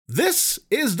This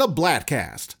is the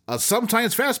Bladtcast, a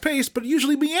sometimes fast-paced but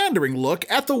usually meandering look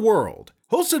at the world,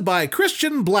 hosted by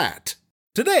Christian Blatt.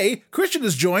 Today, Christian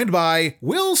is joined by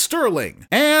Will Sterling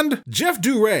and Jeff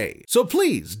Duray. So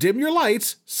please dim your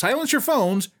lights, silence your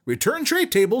phones, return tray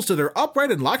tables to their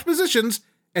upright and locked positions,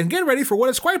 and get ready for what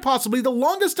is quite possibly the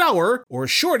longest hour or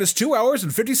shortest 2 hours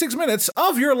and 56 minutes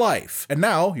of your life. And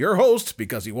now, your host,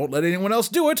 because he won't let anyone else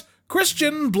do it,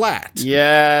 Christian Blatt.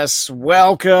 Yes,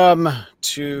 welcome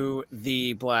to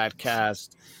the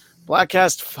Bladtcast.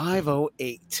 Bladtcast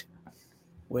 508,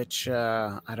 which,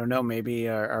 I don't know, maybe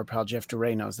our pal Jeff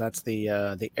Duray knows. That's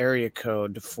the area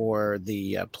code for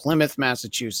the Plymouth,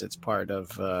 Massachusetts part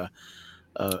of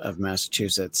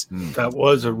Massachusetts. That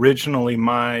was originally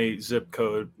my zip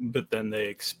code, but then they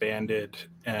expanded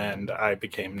and I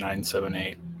became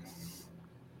 978.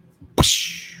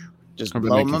 Just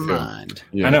blow my mind.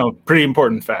 Yeah. I know, pretty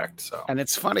important fact. So, and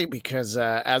it's funny because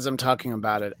as I'm talking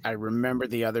about it, I remember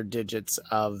the other digits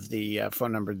of the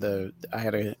phone number. I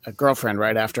had a girlfriend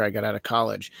right after I got out of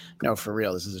college. No, for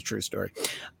real, this is a true story.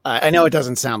 I know it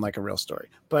doesn't sound like a real story,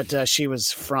 but she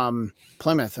was from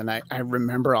Plymouth, and I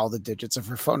remember all the digits of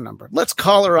her phone number. Let's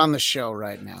call her on the show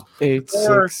right now.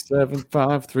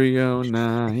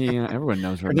 8675309. Yeah, everyone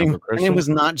knows her number. Her name was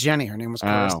not Jenny. Her name was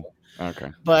Carissa. Oh,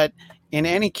 okay. But in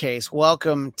any case,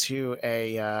 welcome to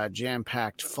a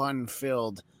jam-packed,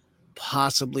 fun-filled,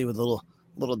 possibly with a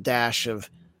little dash of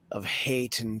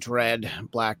hate and dread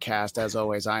Bladtcast. As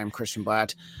always, I am Christian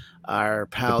Blatt. Our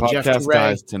pal Jeff Duray. Bladtcast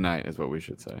dies tonight, is what we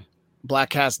should say.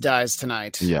 Bladtcast dies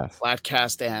tonight. Yes.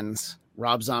 Bladtcast ends.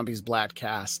 Rob Zombie's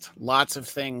Bladtcast. Lots of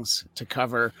things to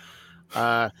cover.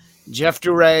 Jeff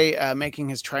Duray making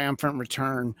his triumphant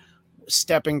return,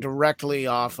 stepping directly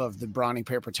off of the brawny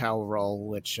paper towel roll,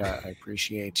 which I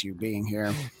appreciate you being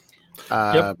here.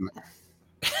 Yep.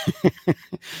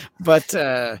 But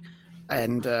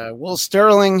Will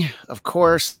Sterling, of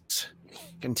course,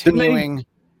 continuing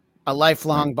a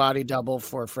lifelong body double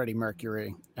for Freddie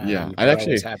Mercury. Yeah, I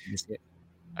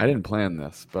didn't plan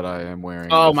this, but I am wearing.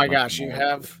 Oh my gosh, you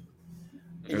have.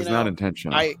 It was not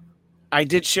intentional. I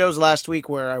did shows last week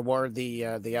where I wore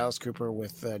the Alice Cooper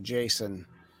with Jason.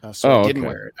 I didn't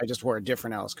wear it. I just wore a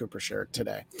different Alice Cooper shirt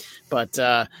today. But,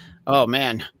 oh,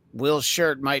 man, Will's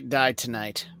shirt might die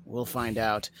tonight. We'll find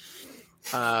out.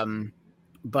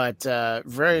 But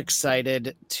very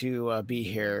excited to be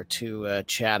here to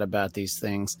chat about these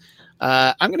things.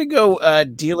 I'm going to go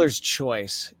dealer's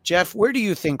choice. Jeff, where do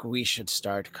you think we should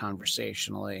start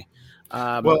conversationally?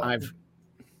 I've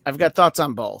got thoughts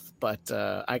on both, but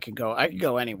I could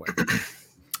go anywhere.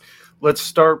 Let's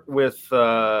start with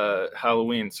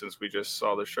Halloween, since we just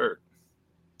saw the shirt.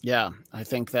 Yeah, I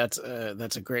think that's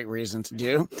a great reason to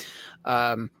do.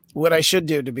 What I should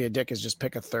do to be a dick is just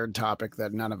pick a third topic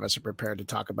that none of us are prepared to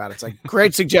talk about. It's like,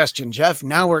 great suggestion, Jeff.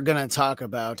 Now we're going to talk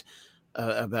about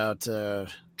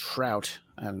trout.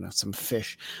 I don't know, some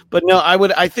fish. But no,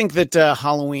 I think that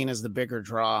Halloween is the bigger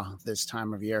draw this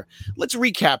time of year. Let's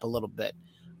recap a little bit.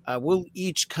 We'll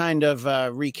each kind of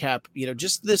recap,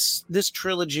 just this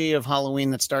trilogy of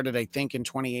Halloween that started, I think, in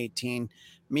 2018.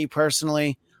 Me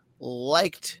personally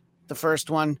liked the first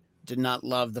one, did not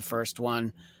love the first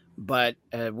one, but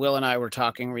Will and I were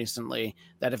talking recently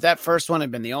that if that first one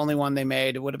had been the only one they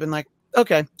made, it would have been like,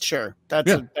 okay, sure,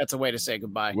 that's a way to say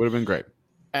goodbye. Would have been great.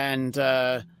 And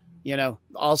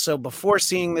also before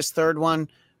seeing this third one,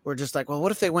 we're just like, well,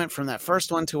 what if they went from that first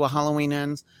one to a Halloween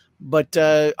Ends? But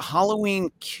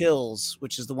Halloween Kills,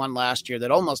 which is the one last year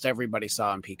that almost everybody saw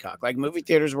on Peacock. Like, movie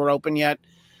theaters were open yet,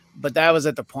 but that was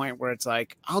at the point where it's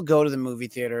like, I'll go to the movie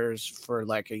theaters for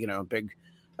like a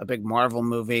big Marvel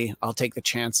movie. I'll take the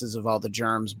chances of all the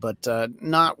germs, but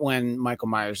not when Michael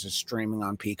Myers is streaming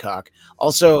on Peacock.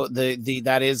 Also,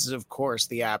 that is, of course,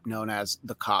 the app known as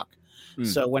The Cock.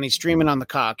 So when he's streaming on The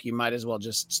Cock, you might as well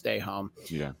just stay home.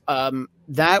 Yeah.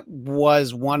 That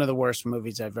was one of the worst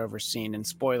movies I've ever seen. And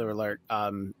spoiler alert,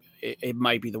 it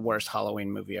might be the worst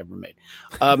Halloween movie ever made.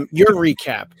 Your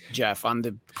recap, Jeff, on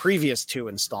the previous two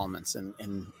installments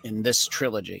in this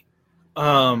trilogy.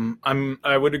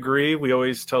 I would agree. We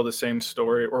always tell the same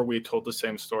story, or we told the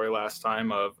same story last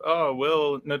time of,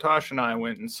 Natasha and I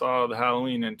went and saw the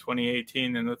Halloween in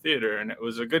 2018 in the theater, and it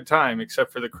was a good time,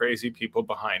 except for the crazy people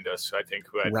behind us, I think,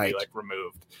 who had to be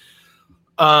removed.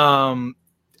 And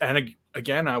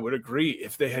again, I would agree.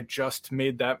 If they had just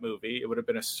made that movie, it would have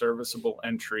been a serviceable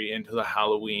entry into the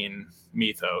Halloween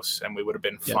mythos, and we would have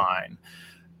been fine.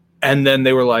 And then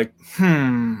they were like,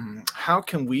 how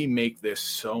can we make this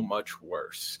so much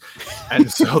worse?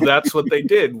 And so that's what they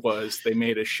did, was they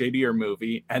made a shittier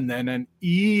movie and then an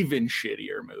even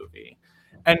shittier movie.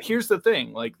 And here's the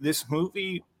thing, like, this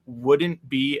movie wouldn't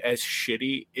be as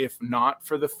shitty if not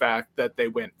for the fact that they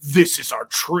went, this is our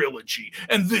trilogy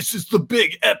and this is the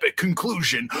big epic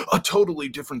conclusion, a totally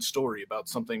different story about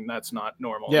something that's not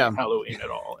normal in Halloween at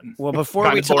all. And well,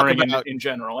 before we talk about in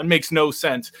general and makes no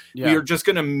sense. We are just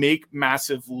going to make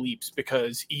massive leaps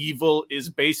because evil is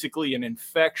basically an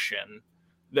infection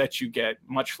that you get,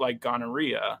 much like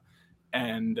gonorrhea,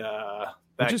 and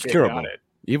that is curable.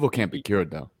 Evil can't be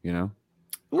cured though,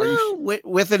 Well,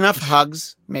 with enough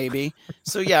hugs, maybe.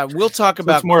 So yeah, we'll talk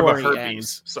about more Corey of a herpes.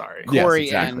 Ends. Sorry, Corey yes,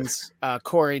 exactly. Ends.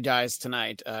 Corey dies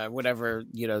tonight. Whatever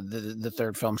the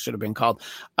third film should have been called.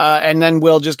 And then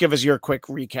we'll just give us your quick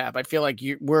recap. I feel like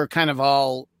we're kind of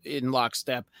all in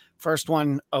lockstep. First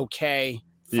one, okay,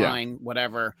 fine,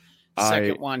 whatever.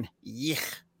 Second one,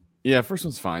 yeah. First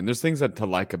one's fine. There's things to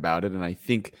like about it, and I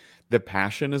think the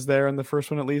passion is there in the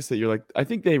first one, at least, that you're like, I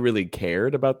think they really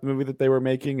cared about the movie that they were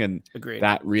making, and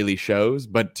that really shows.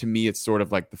 But to me, it's sort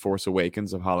of like the Force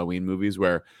Awakens of Halloween movies,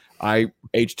 where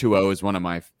H2O is one of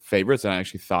my favorites, and I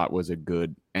actually thought was a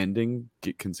good ending,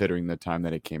 considering the time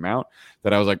that it came out,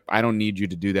 that I was like, I don't need you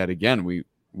to do that again.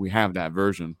 We have that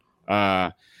version.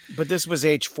 But this was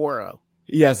H40.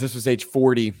 Yes, this was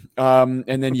H40.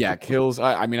 And then, Kills.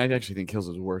 I mean, I actually think Kills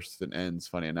is worse than Ends,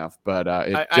 funny enough. But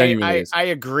it genuinely is. I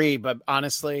agree, but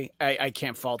honestly, I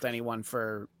can't fault anyone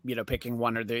for, picking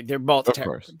one or they're both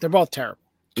terrible. They're both terrible.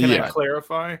 Can I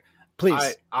clarify?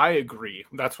 Please. I agree.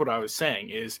 That's what I was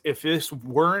saying, is if this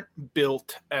weren't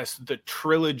built as the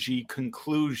trilogy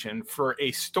conclusion for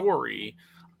a story,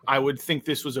 I would think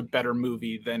this was a better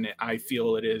movie than I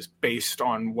feel it is based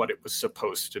on what it was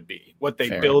supposed to be, what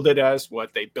they build it as,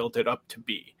 what they built it up to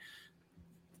be.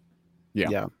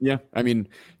 Yeah. I mean,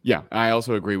 I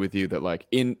also agree with you that like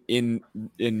in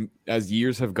as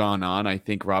years have gone on, I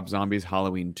think Rob Zombie's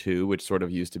Halloween 2, which sort of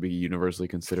used to be universally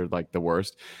considered like the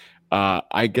worst,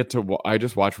 I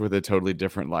just watch with a totally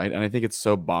different light, and I think it's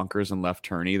so bonkers and left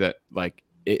turny that like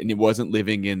it wasn't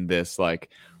living in this like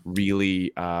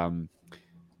really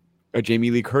a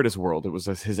Jamie Lee Curtis world. It was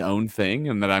his own thing,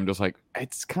 and that I'm just like,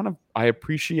 it's kind of, I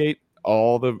appreciate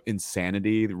all the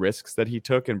insanity, the risks that he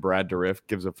took, and Brad Dourif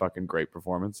gives a fucking great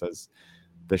performance as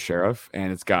the sheriff,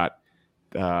 and it's got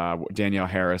Danielle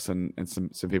Harris and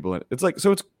some people in it. It's like,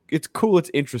 so it's cool,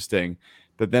 it's interesting,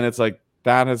 but then it's like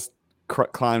that has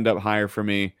climbed up higher for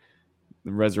me.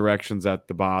 The Resurrection's at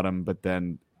the bottom, but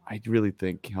then I really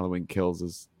think Halloween Kills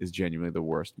is genuinely the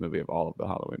worst movie of all of the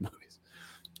Halloween movies,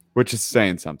 which is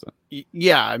saying something.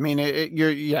 Yeah, I mean, I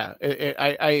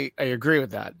agree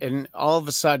with that. And all of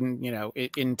a sudden,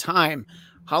 in time,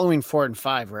 Halloween 4 and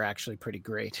 5 were actually pretty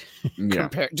great,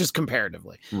 just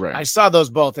comparatively. Right. I saw those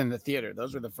both in the theater.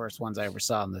 Those were the first ones I ever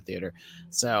saw in the theater.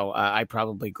 So I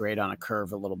probably grade on a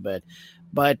curve a little bit.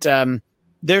 But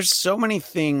there's so many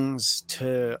things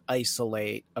to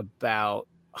isolate about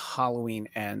Halloween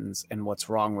Ends and what's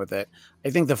wrong with it. I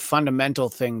think the fundamental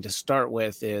thing to start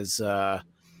with is,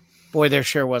 boy, there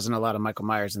sure wasn't a lot of Michael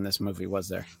Myers in this movie, was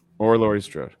there? Or Laurie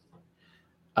Strode.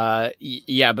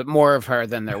 Yeah, but more of her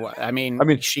than there was. I mean,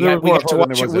 we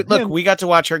got to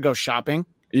watch her go shopping.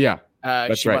 Yeah,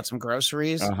 she bought some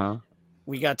groceries.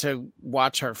 We got to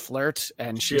watch her flirt,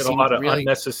 and she had a lot of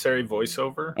unnecessary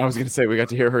voiceover. I was going to say, we got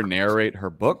to hear her narrate her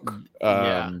book.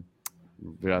 I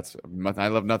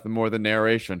love nothing more than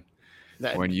narration.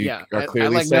 When you are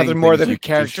clearly I like saying nothing more than a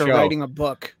character writing a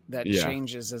book that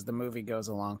changes as the movie goes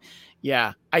along.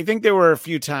 Yeah, I think there were a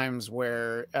few times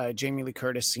where Jamie Lee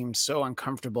Curtis seemed so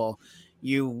uncomfortable.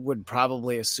 You would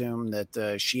probably assume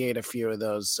that she ate a few of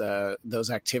those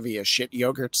Activia shit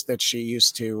yogurts that she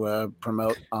used to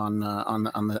promote on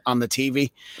the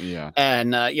TV. Yeah,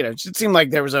 and it seemed like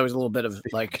there was always a little bit of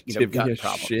like gut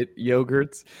problem. Shit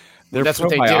yogurts. That's what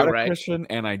they do, right? Christian,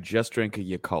 and I just drank a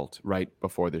Yakult right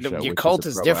before the show. Yakult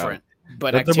is different,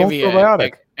 but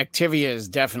Activia is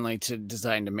definitely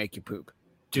designed to make you poop.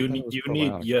 Do you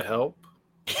need your help?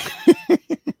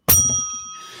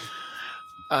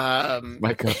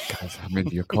 My God, guys, I'm in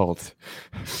Yakult.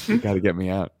 You got to get me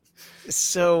out.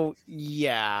 So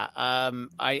yeah,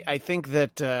 I think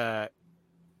that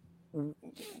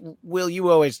Will, you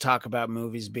always talk about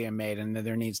movies being made, and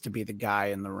there needs to be the guy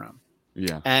in the room.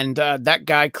 Yeah. And that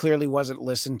guy clearly wasn't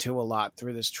listened to a lot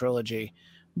through this trilogy.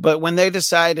 But when they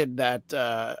decided that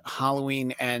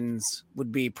Halloween Ends would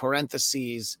be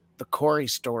parentheses, the Corey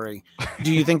story,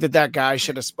 do you think that guy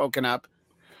should have spoken up?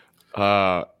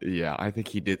 Yeah, I think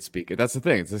he did speak. That's the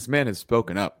thing. This man has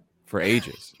spoken up for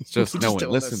ages. It's just no one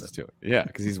listens to it. Yeah,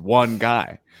 because he's one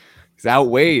guy. He's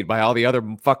outweighed by all the other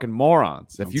fucking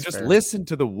morons. If you just listen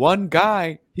to the one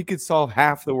guy, he could solve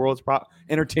half the world's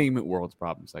entertainment world's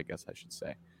problems, I guess I should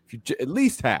say. If you at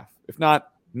least half, if not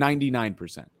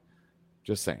 99%.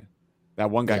 Just saying. That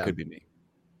one guy could be me.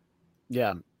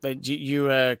 Yeah. But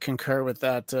you concur with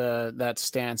that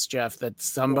stance, Jeff, that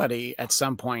somebody at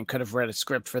some point could have read a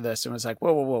script for this and was like,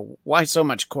 whoa, why so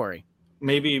much Corey?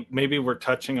 Maybe we're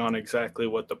touching on exactly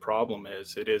what the problem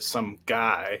is. It is some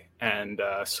guy, and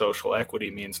social equity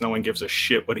means no one gives a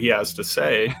shit what he has to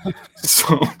say,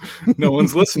 so no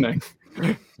one's listening.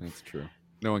 That's true.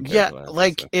 No one cares. Yeah,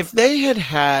 like if they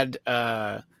had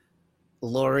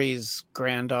Laurie's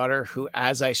granddaughter, who,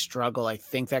 as I struggle, I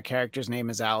think that character's name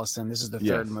is Allison. This is the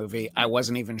third movie. I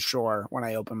wasn't even sure when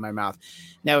I opened my mouth.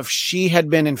 Now, if she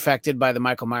had been infected by the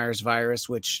Michael Myers virus,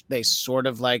 which they sort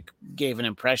of like gave an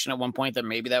impression at one point that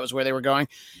maybe that was where they were going,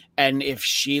 and if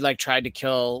she like tried to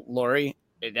kill Laurie,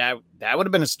 that would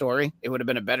have been a story. It would have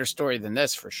been a better story than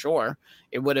this for sure.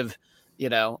 It would have,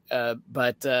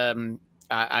 but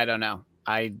I don't know.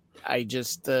 I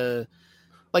just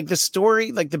like the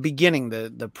story, like the beginning,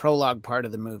 the prologue part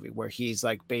of the movie where he's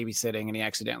like babysitting and he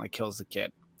accidentally kills the kid.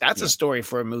 That's a story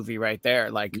for a movie right there.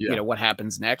 Like, what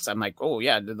happens next? I'm like, oh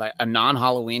yeah, like a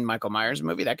non-Halloween Michael Myers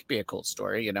movie. That could be a cool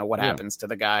story. What happens to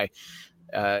the guy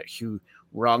who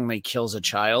wrongly kills a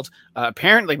child?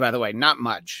 Apparently, by the way, not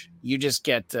much. You just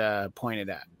get pointed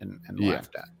at and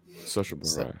laughed at. Social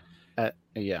bravado. At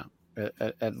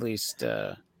least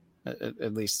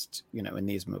in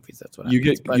these movies, that's what you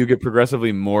happens. You get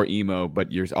progressively more emo,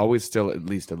 but you're always still at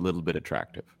least a little bit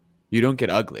attractive. You don't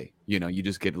get ugly, you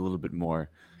just get a little bit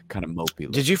more kind of mopey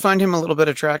looking. Did you find him a little bit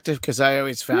attractive? Because I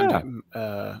always found him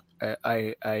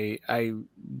I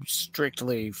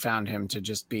strictly found him to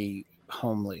just be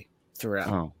homely throughout.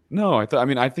 Oh no,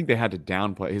 I think they had to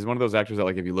downplay. He's one of those actors that,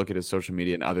 like, if you look at his social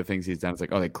media and other things he's done, it's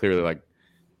like, oh, they clearly like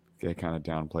they kind of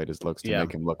downplayed his looks to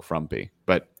make him look frumpy.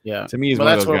 But to me, he's one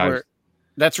of those guys.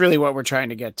 That's really what we're trying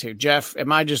to get to. Jeff,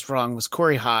 am I just wrong? Was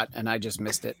Corey hot and I just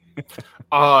missed it?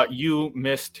 You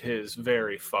missed his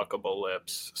very fuckable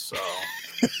lips. So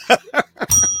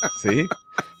see,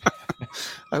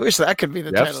 I wish that could be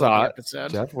the title of the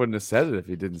episode. Jeff wouldn't have said it if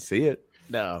he didn't see it.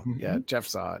 No, Jeff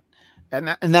saw it,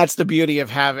 and that's the beauty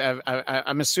of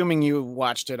I'm assuming you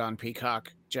watched it on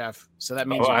Peacock, Jeff. So that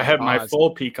means I had my full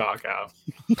Peacock out.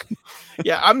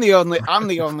 Yeah, I'm the only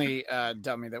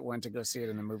dummy that went to go see it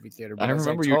in the movie theater. I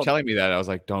remember you telling me that. I was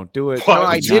like, "Don't do it." No,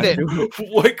 I did it.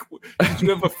 Did you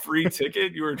have a free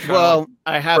ticket? You were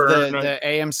I have the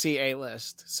AMC A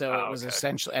list, so it was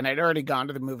essentially, and I'd already gone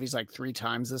to the movies like 3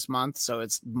 times this month, so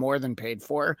it's more than paid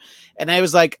for. And I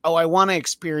was like, "Oh, I want to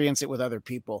experience it with other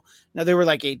people." Now there were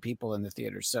like 8 people in the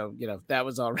theater, so that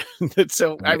was all right.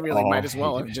 So I really might as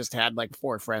well have just had like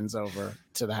 4 friends over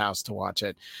to the house to watch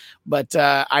it. But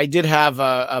I did have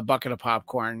a bucket of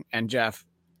popcorn, and Jeff,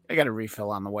 I got a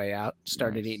refill on the way out.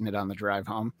 Started eating it on the drive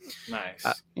home. Nice.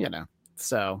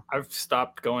 So I've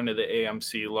stopped going to the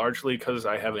AMC largely because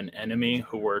I have an enemy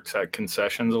who works at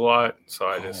concessions a lot. So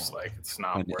I just it's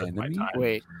not worth my time.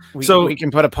 Wait, we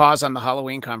can put a pause on the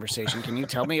Halloween conversation. Can you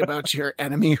tell me about your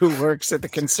enemy who works at the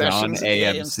concessions? On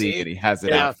AMC, and he has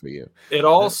it out for you. It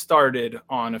all started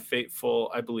on a fateful,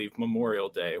 I believe, Memorial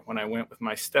Day when I went with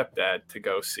my stepdad to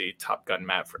go see Top Gun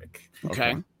Maverick.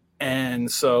 Okay.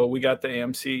 And so we got the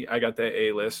AMC, I got the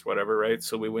A list, whatever, right?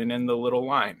 So we went in the little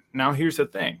line. Now, here's the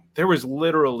thing. There was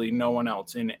literally no one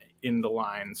else in the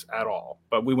lines at all.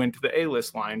 But we went to the A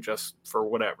list line just for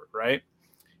whatever, right?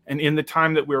 And in the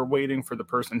time that we were waiting for the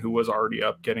person who was already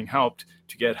up getting helped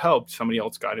to get helped, somebody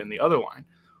else got in the other line.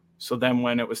 So then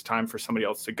when it was time for somebody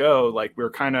else to go, like we were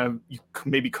kind of, you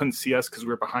maybe couldn't see us because we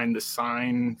were behind the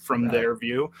sign from their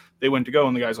view. They went to go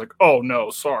and the guy's like, oh, no,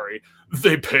 sorry.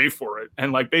 They pay for it.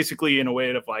 And like basically in a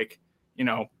way of like,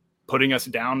 putting us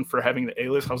down for having the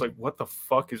A-list. I was like, what the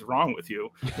fuck is wrong with you?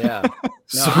 Yeah.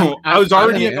 So I was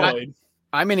already annoyed.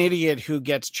 I'm an idiot who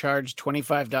gets charged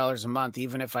 $25 a month,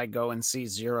 even if I go and see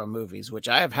 0 movies, which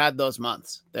I have had those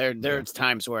months. There's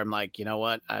times where I'm like, you know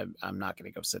what? I'm not going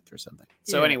to go sit through something.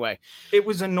 So anyway, it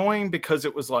was annoying because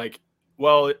it was like,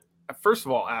 well, first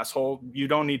of all, asshole, you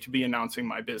don't need to be announcing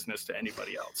my business to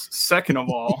anybody else. Second of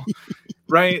all,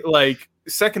 right? Like,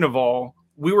 second of all,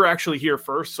 we were actually here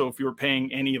first. So if you were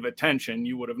paying any of attention,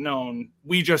 you would have known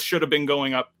we just should have been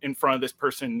going up in front of this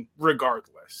person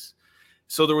regardless.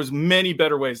 So there was many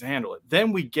better ways to handle it.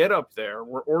 Then we get up there,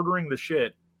 we're ordering the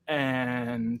shit,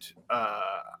 and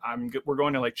we're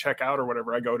going to like check out or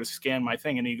whatever. I go to scan my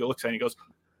thing, and he looks at it and he goes,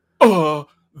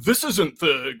 this isn't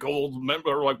the gold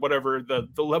member or like whatever, the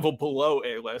level below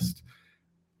A-list.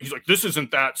 He's like, this isn't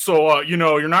that. So,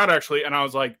 you're not actually. And I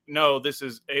was like, no, this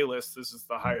is A-list. This is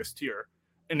the highest tier.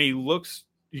 And he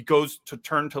goes to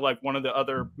turn to like one of the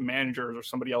other managers or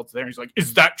somebody else there. And he's like,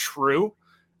 is that true?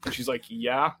 And she's like,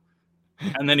 yeah.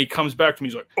 And then he comes back to me.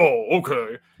 He's like, oh,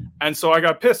 okay. And so I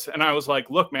got pissed. And I was like,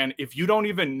 look, man, if you don't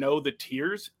even know the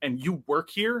tiers and you work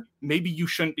here, maybe you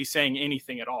shouldn't be saying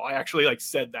anything at all. I actually like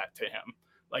said that to him,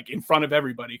 like in front of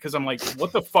everybody. Cause I'm like,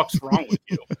 what the fuck's wrong with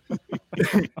you?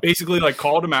 Basically like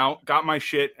called him out, got my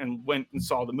shit and went and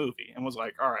saw the movie and was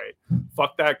like, all right,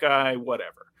 fuck that guy,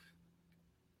 whatever.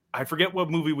 I forget what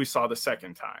movie we saw the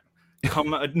second time.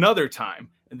 Come another time,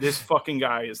 and this fucking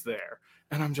guy is there.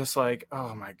 And I'm just like,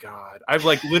 oh my God. I've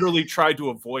like literally tried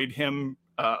to avoid him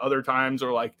other times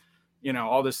or like, you know,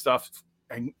 all this stuff.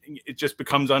 And it just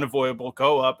becomes unavoidable.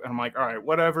 Go up. And I'm like, all right,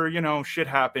 whatever, you know, shit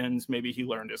happens. Maybe he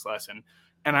learned his lesson.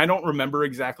 And I don't remember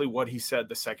exactly what he said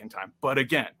the second time. But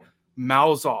again,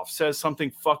 mouths off, says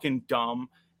something fucking dumb,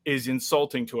 is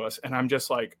insulting to us. And I'm just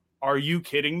like, are you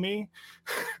kidding me?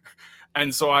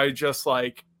 And so I just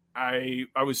like, I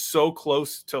was so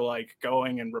close to like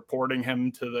going and reporting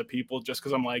him to the people just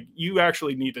because I'm like, you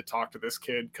actually need to talk to this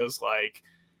kid because like,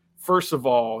 first of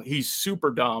all, he's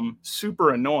super dumb,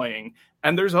 super annoying.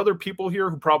 And there's other people here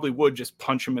who probably would just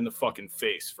punch him in the fucking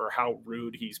face for how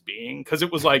rude he's being. Because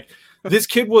it was like, this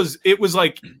kid was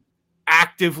like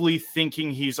actively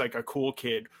thinking he's like a cool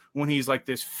kid when he's like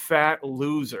this fat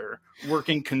loser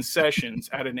working concessions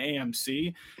at an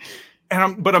AMC.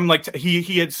 But I'm like,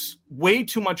 he had way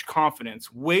too much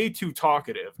confidence, way too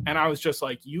talkative. And I was just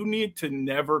like, you need to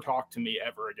never talk to me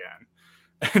ever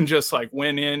again. And just like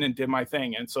went in and did my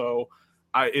thing. And so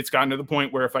it's gotten to the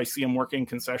point where if I see him working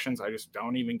concessions, I just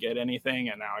don't even get anything.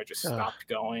 And now I just stopped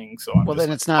going. So well,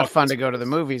 then it's not fun to go to the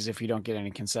movies if you don't get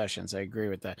any concessions. I agree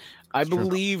with that. I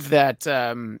believe that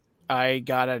I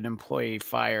got an employee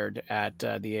fired at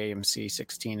the AMC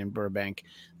 16 in Burbank.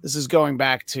 This is going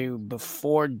back to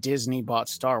before Disney bought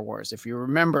Star Wars. If you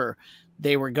remember,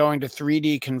 they were going to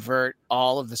 3D convert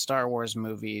all of the Star Wars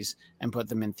movies and put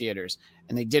them in theaters.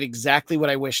 And they did exactly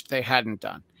what I wished they hadn't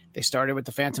done. They started with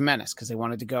The Phantom Menace because they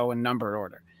wanted to go in number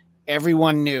order.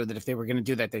 Everyone knew that if they were going to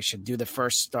do that, they should do the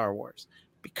first Star Wars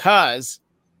because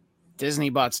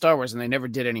Disney bought Star Wars and they never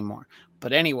did anymore.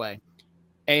 But anyway,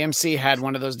 AMC had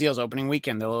one of those deals opening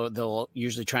weekend. They'll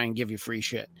usually try and give you free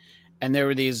shit. And there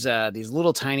were these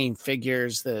little tiny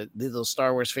figures, the little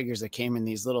Star Wars figures that came in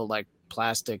these little like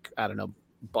plastic, I don't know,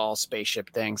 ball spaceship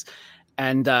things.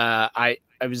 And I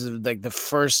was like the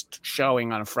first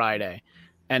showing on a Friday.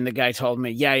 And the guy told me,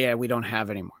 yeah, we don't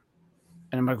have anymore.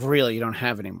 And I'm like, really? You don't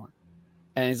have anymore?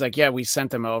 And he's like, yeah, we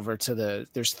sent them over to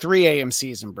there's 3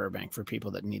 AMCs in Burbank for people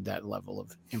that need that level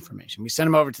of information. We sent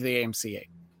them over to the AMC 8.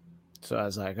 So I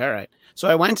was like, all right. So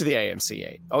I went to the AMC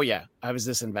 8. Oh yeah, I was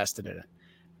this invested in it.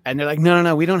 And they're like,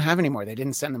 no, we don't have any more. They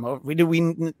didn't send them over.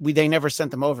 They never sent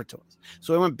them over to us.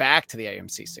 So I went back to the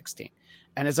AMC 16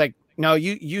 and it's like, no,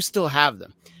 you still have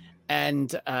them.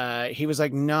 And he was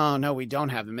like, no, we don't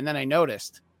have them. And then I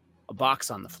noticed a box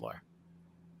on the floor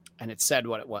and it said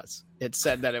what it was. It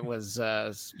said that it was,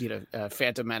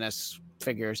 Phantom Menace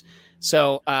figures.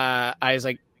 So I was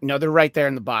like, no, they're right there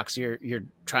in the box. You're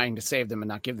trying to save them and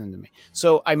not give them to me.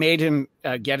 So I made him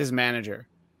get his manager.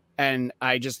 And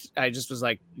I just was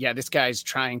like, yeah, this guy's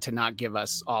trying to not give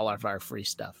us all of our free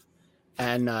stuff.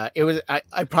 And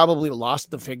I probably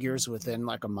lost the figures within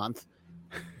like a month,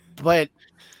 but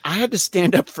I had to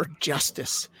stand up for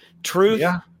justice, truth,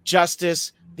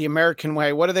 justice, the American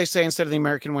way. What do they say instead of the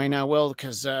American way now? Well,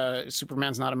 because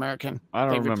Superman's not American. I don't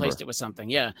remember. They replaced it with something.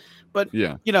 Yeah. But,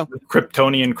 the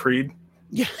Kryptonian creed.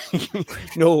 Yeah.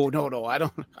 No. I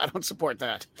don't support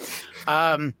that.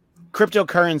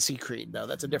 Cryptocurrency creed, though.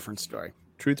 That's a different story.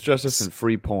 Truth, justice, and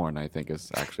free porn, I think,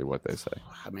 is actually what they say.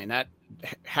 I mean, that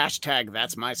hashtag,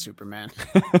 that's my Superman.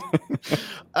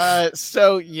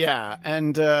 So, yeah.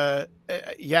 And,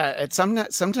 it's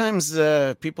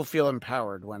sometimes people feel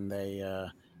empowered when they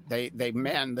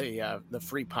man the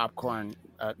free popcorn.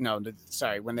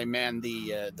 When they man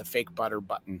the fake butter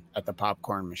button at the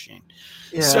popcorn machine.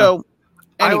 Yeah. So,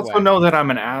 anyway. I also know that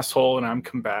I'm an asshole and I'm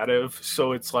combative,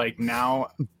 so it's like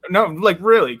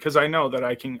really, because I know that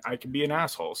I can be an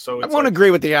asshole. So it's I won't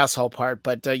agree with the asshole part,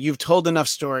 but you've told enough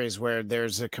stories where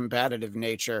there's a combative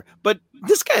nature. But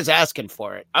this guy's asking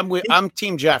for it. I'm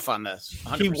Team Jeff on this.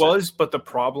 100%. He was, but the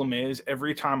problem is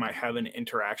every time I have an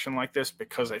interaction like this,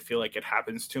 because I feel like it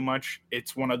happens too much,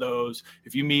 it's one of those.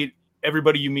 If you meet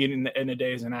everybody you meet in a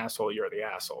day is an asshole, you're the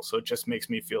asshole. So it just makes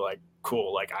me feel like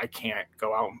cool. Like I can't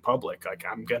go out in public. Like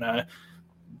I'm gonna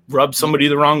rub somebody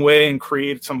the wrong way and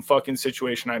create some fucking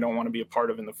situation I don't want to be a part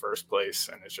of in the first place.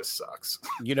 And it just sucks.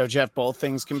 Jeff, both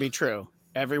things can be true.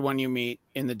 Everyone you meet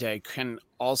in the day can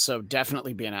also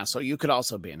definitely be an asshole. You could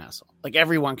also be an asshole. Like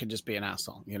everyone could just be an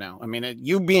asshole. I mean,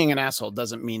 you being an asshole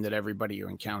doesn't mean that everybody you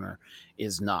encounter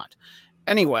is not.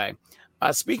 Anyway,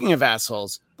 Speaking of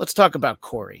assholes, let's talk about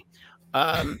Corey.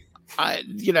 I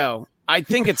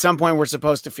think at some point we're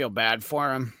supposed to feel bad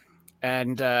for him,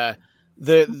 and the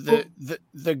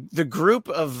group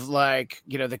of like,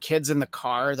 the kids in the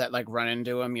car that like run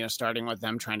into him, starting with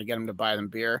them trying to get him to buy them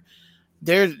beer.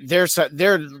 They're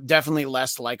definitely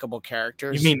less likable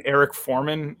characters. You mean Eric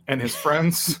Foreman and his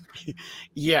friends?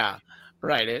 Yeah,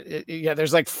 right.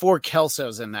 There's like 4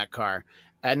 Kelsos in that car.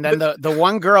 And then the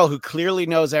one girl who clearly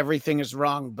knows everything is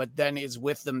wrong, but then is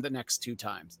with them the next 2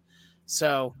 times.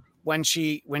 So when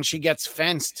she gets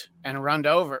fenced and run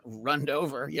over,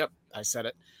 yep, I said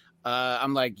it.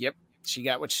 I'm like, yep, she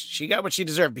got what she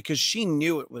deserved, because she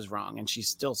knew it was wrong and she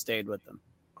still stayed with them.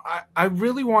 I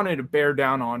really wanted to bear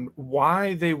down on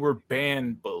why they were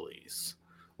band bullies.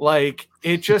 Like,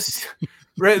 it just,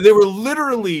 they were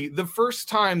literally, the first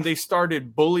time they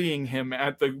started bullying him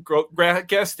at the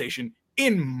gas station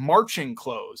in marching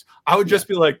clothes, I would just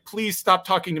be like, please stop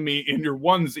talking to me in your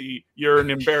onesie. You're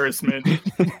an embarrassment.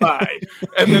 Bye.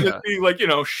 And then it'd be like,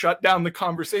 shut down the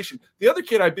conversation. The other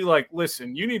kid, I'd be like,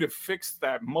 listen, you need to fix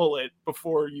that mullet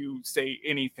before you say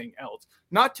anything else.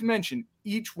 Not to mention,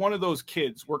 each one of those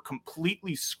kids were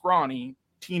completely scrawny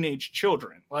teenage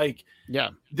children. Like,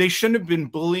 they shouldn't have been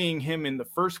bullying him in the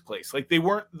first place. Like, they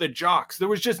weren't the jocks. There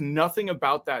was just nothing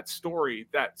about that story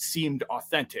that seemed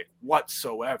authentic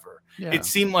whatsoever. It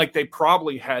seemed like they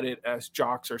probably had it as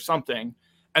jocks or something,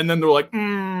 and then they're like,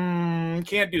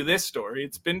 can't do this story,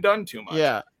 it's been done too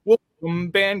much.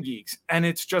 Band geeks. And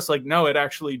it's just like, no, it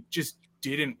actually just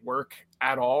didn't work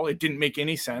at all. It didn't make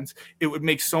any sense. It would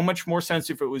make so much more sense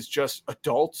if it was just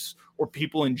adults or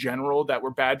people in general that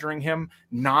were badgering him,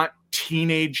 not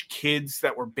teenage kids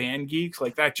that were band geeks.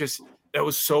 Like, that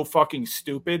was so fucking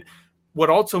stupid. What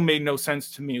also made no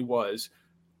sense to me was,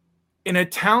 in a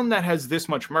town that has this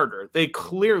much murder, they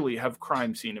clearly have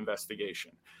crime scene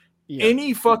investigation.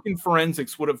 Any fucking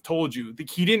forensics would have told you that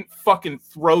he didn't fucking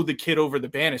throw the kid over the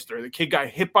banister. The kid got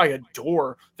hit by a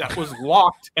door that was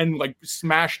locked and like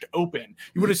smashed open.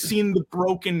 You would have seen the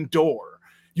broken door.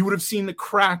 You would have seen the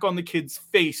crack on the kid's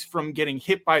face from getting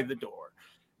hit by the door.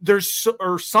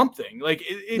 Or something. Like,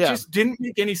 it just didn't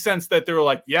make any sense that they were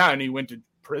like, and he went to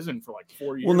prison for like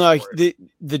 4 years. Well, no,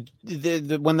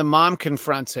 the when the mom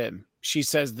confronts him, she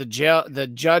says the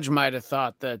judge might have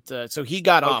thought that, so he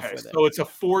got off with it. So it's a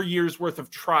 4 years worth of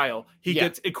trial. He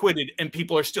gets acquitted, and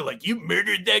people are still like, you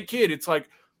murdered that kid. It's like,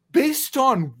 based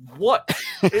on what?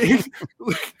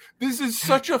 This is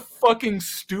such a fucking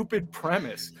stupid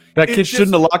premise. That kid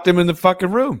shouldn't have locked him in the fucking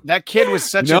room. That kid was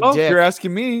such a dick. You're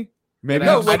asking me. Maybe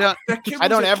no, I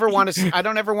don't ever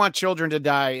want children to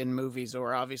die in movies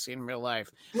or obviously in real life.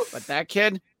 But that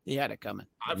kid, he had it coming.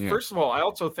 First of all, I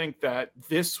also think that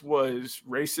this was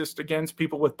racist against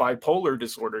people with bipolar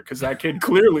disorder, because that kid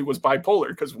clearly was bipolar,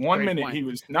 because one minute he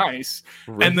was nice,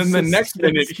 and then the next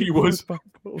minute he was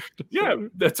bipolar. Yeah,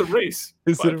 that's a race.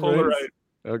 Is bipolar, it a race? Right?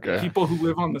 Okay. People who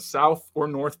live on the South or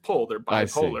North Pole, they're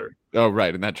bipolar. Oh,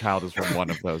 right, and that child is from one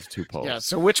of those 2 poles. Yeah.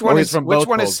 So which one is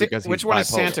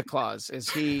Santa Claus? Is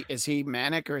he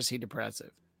manic or is he depressive?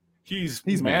 He's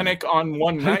manic on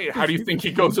one night. How do you think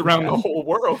he goes around the whole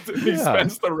world? He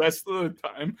spends the rest of the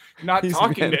time not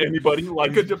talking to anybody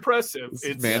like a depressive.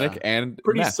 It's manic and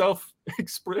pretty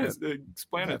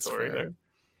self-explanatory there.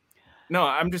 No,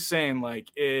 I'm just saying, like,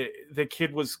 the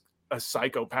kid was a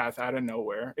psychopath out of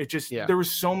nowhere. It just, there were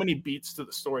so many beats to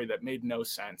the story that made no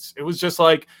sense. It was just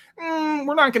like,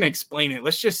 we're not going to explain it.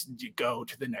 Let's just go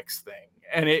to the next thing.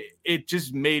 And it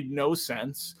just made no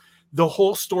sense. The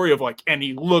whole story of like, and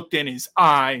he looked in his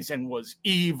eyes and was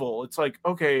evil. It's like,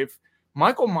 okay, if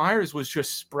Michael Myers was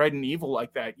just spreading evil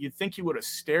like that, you'd think he would have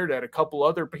stared at a couple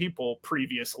other people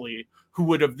previously who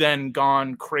would have then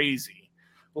gone crazy.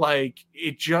 Like,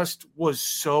 it just was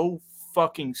so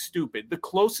fucking stupid. The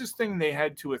closest thing they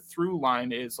had to a through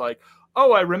line is like,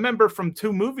 oh, I remember from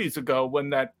 2 movies ago when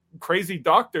that crazy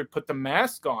doctor put the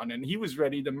mask on and he was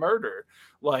ready to murder.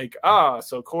 Like,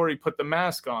 so Corey put the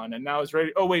mask on and now he's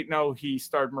ready. Oh, wait, no, he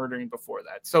started murdering before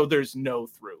that. So there's no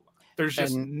through line. There's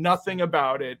just nothing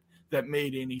about it that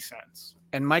made any sense.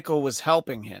 And Michael was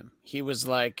helping him. He was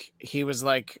like,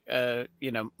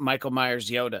 Michael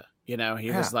Myers Yoda.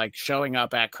 He was like showing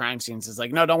up at crime scenes. It's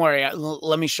like, no, don't worry.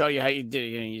 Let me show you how you do.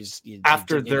 You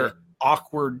After their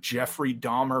awkward Jeffrey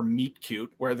Dahmer meet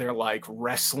cute, where they're like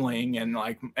wrestling and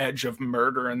like edge of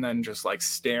murder, and then just like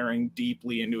staring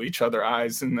deeply into each other's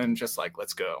eyes, and then just like,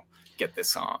 let's go get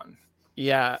this on.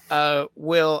 Yeah.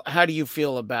 Will, how do you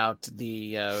feel about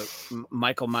the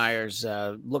Michael Myers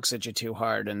looks at you too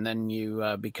hard and then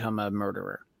you become a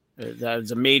murderer? That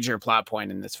was a major plot point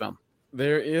in this film.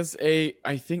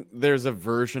 I think there's a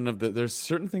version of there's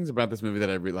certain things about this movie that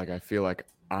I really like. I feel like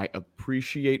I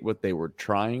appreciate what they were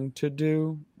trying to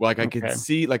do. Like I could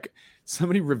see, like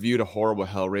somebody reviewed a horrible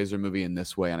Hellraiser movie in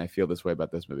this way, and I feel this way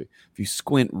about this movie. If you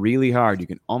squint really hard, you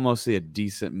can almost see a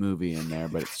decent movie in there,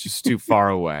 but it's just too far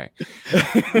away.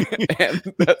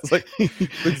 And that's like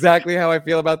exactly how I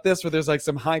feel about this, where there's like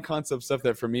some high concept stuff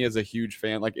that for me as a huge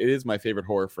fan, like it is my favorite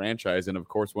horror franchise. And of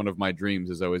course, one of my dreams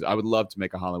is always, I would love to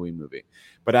make a Halloween movie.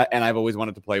 But I've always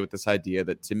wanted to play with this idea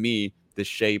that to me, the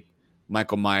shape,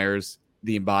 Michael Myers,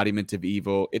 the embodiment of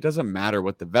evil, it doesn't matter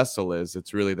what the vessel is.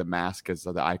 It's really the mask as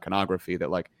the iconography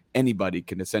that like anybody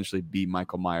can essentially be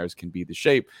Michael Myers, can be the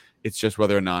shape. It's just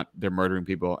whether or not they're murdering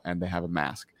people and they have a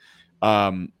mask.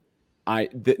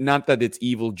 Not that it's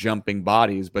evil jumping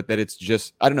bodies, but that it's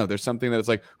just, I don't know. There's something that it's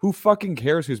like, who fucking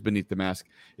cares who's beneath the mask?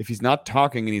 If he's not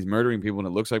talking and he's murdering people and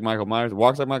it looks like Michael Myers,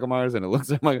 walks like Michael Myers, and it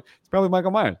looks like it's probably Michael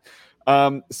Myers.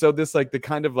 So this like the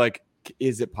kind of like,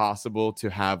 is it possible to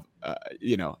have,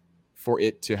 for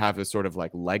it to have a sort of like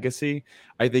legacy,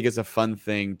 I think is a fun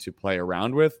thing to play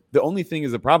around with. The only thing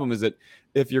is, the problem is that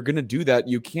if you're going to do that,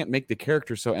 you can't make the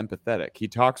character so empathetic. He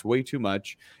talks way too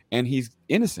much and he's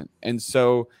innocent. And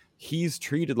so he's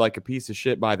treated like a piece of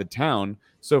shit by the town.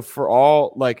 So for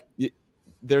all like,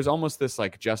 there's almost this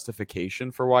like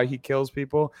justification for why he kills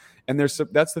people. And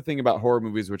that's the thing about horror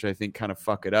movies, which I think kind of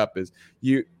fuck it up, is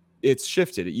it's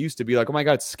shifted. It used to be like, oh my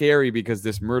God, it's scary because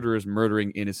this murderer is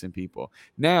murdering innocent people.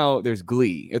 Now there's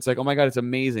glee. It's like, oh my God, it's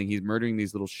amazing. He's murdering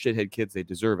these little shithead kids. They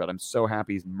deserve it. I'm so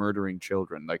happy he's murdering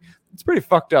children. Like, it's pretty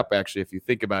fucked up, actually, if you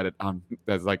think about it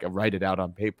as like write it out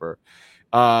on paper.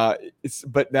 But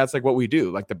that's like what we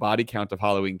do. Like the body count of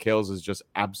Halloween Kills is just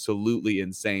absolutely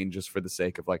insane, just for the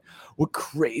sake of like, what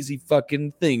crazy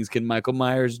fucking things can Michael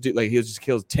Myers do? Like he just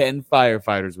kills 10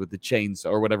 firefighters with the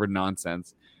chainsaw or whatever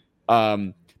nonsense.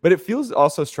 But it feels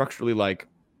also structurally like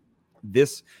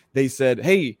this. They said,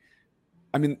 hey,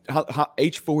 I mean,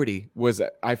 H40 was,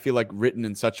 I feel like, written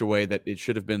in such a way that it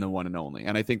should have been the one and only.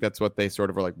 And I think that's what they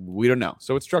sort of are like, we don't know.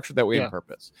 So it's structured that way on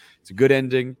purpose. It's a good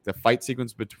ending. The fight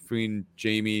sequence between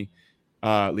Jamie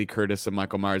Lee Curtis and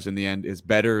Michael Myers in the end is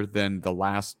better than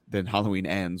than Halloween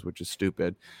Ends, which is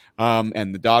stupid.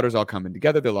 And the daughters all coming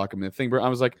together, they lock them in the thing. But I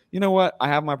was like, you know what? I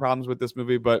have my problems with this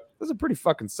movie, but it was a pretty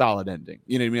fucking solid ending.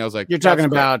 You know what I mean? I was like, you're talking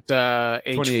about H40.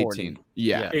 2018.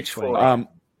 Yeah. H40.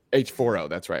 H40,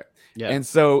 that's right. Yeah. And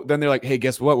so then they're like, hey,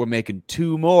 guess what? We're making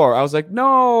 2 more. I was like,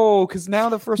 no, because now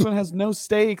the first one has no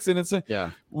stakes. And it's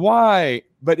why?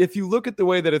 But if you look at the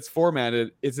way that it's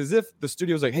formatted, it's as if the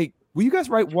studio's like, hey, will you guys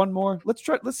write 1 more? Let's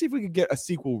see if we could get a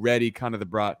sequel ready, kind of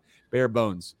the bare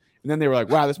bones. And then they were like,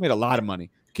 wow, this made a lot of money.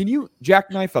 Can you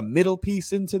jackknife a middle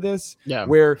piece into this? Yeah.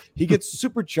 Where he gets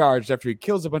supercharged after he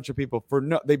kills a bunch of people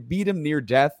they beat him near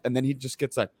death, and then he just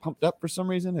gets like pumped up for some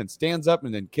reason and stands up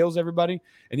and then kills everybody,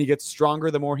 and he gets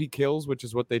stronger the more he kills, which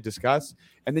is what they discuss.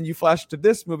 And then you flash to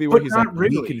this movie where he's like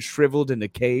weak and shriveled in a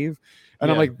cave. And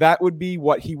I'm like, that would be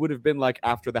what he would have been like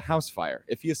after the house fire.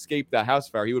 If he escaped that house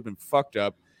fire, he would have been fucked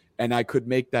up, and I could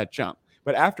make that jump.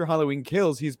 But after Halloween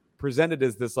Kills, he's presented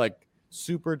as this like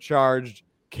supercharged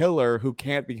killer who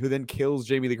then kills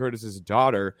Jamie Lee Curtis's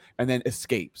daughter and then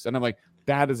escapes. And I'm like,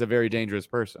 that is a very dangerous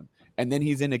person. And then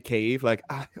he's in a cave, like,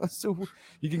 so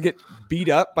you can get beat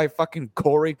up by fucking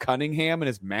Corey Cunningham and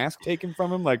his mask taken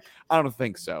from him. Like, I don't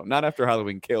think so. Not after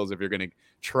Halloween Kills, if you're going to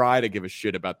try to give a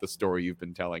shit about the story you've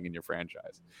been telling in your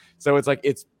franchise. So it's like,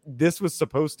 this was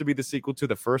supposed to be the sequel to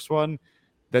the first one.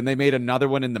 Then they made another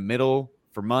one in the middle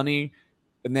for money.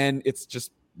 And then it's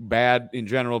just bad in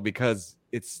general because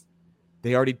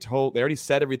they already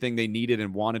said everything they needed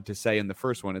and wanted to say in the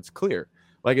first one. It's clear.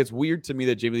 Like, it's weird to me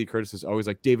that Jamie Lee Curtis is always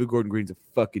like, David Gordon Green's a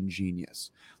fucking genius.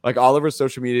 Like, all of her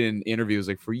social media and interviews,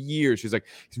 like, for years, she's like,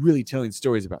 he's really telling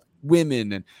stories about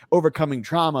women and overcoming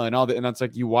trauma and all that. And it's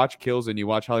like, you watch Kills and you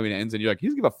watch Halloween Ends and you're like, he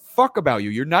doesn't give a fuck about you.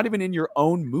 You're not even in your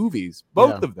own movies.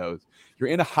 Both of those. You're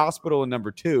in a hospital in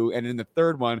number 2. And in the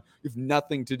third one, you have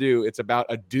nothing to do. It's about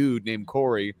a dude named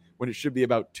Corey when it should be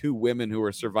about 2 women who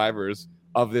are survivors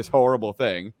of this horrible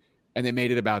thing, and they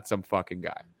made it about some fucking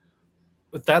guy.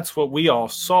 But that's what we all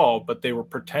saw, but they were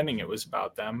pretending it was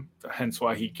about them, hence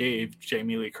why he gave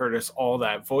Jamie Lee Curtis all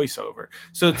that voiceover.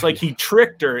 So it's like he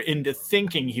tricked her into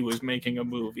thinking he was making a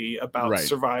movie about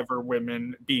survivor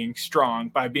women being strong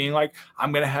by being like,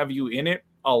 I'm going to have you in it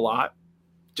a lot,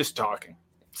 just talking,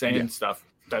 saying stuff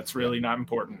that's really not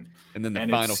important. And then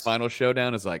the final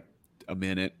showdown is like a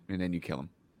minute, and then you kill him.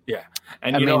 Yeah.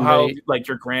 And you know how like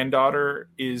your granddaughter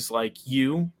is like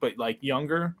you, but like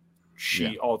younger?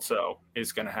 she also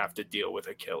is going to have to deal with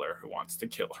a killer who wants to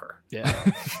kill her. Yeah.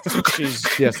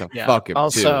 Fuck him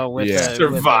also too. with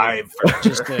survive.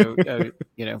 Just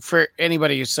for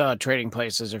anybody who saw Trading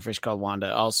Places or Fish Called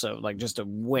Wanda, also like just a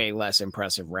way less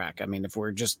impressive wreck. I mean, if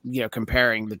we're just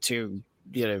comparing the two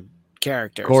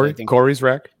characters, I think Corey's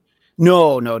wreck.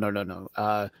 No.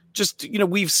 Just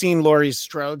we've seen Laurie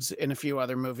Strode's in a few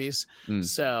other movies,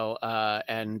 so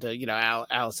Allison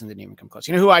didn't even come close.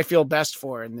 You know who I feel best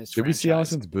for in this? Did we see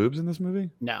Allison's boobs in this movie?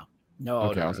 No.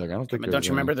 Okay, I was like, I don't think. Don't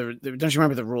you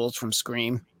remember the rules from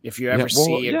Scream? If you ever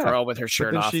see a girl with her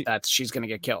shirt off, she's gonna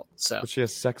get killed. So, but she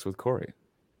has sex with Corey.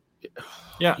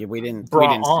 Yeah, we didn't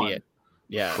see it.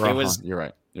 Yeah, it was. You're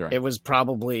right. It was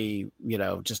probably,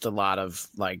 just a lot of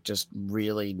like just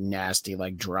really nasty,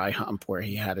 like dry hump where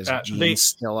he had his jeans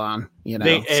still on.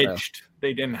 They edged. So.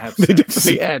 They didn't have sex.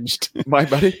 They edged. My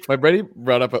buddy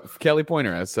brought up Kelly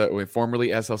Pointer, as formerly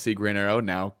SLC Green Arrow,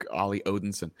 now Ollie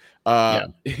Odinson.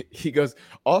 He goes,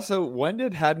 also, when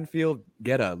did Haddonfield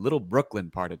get a Little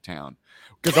Brooklyn part of town?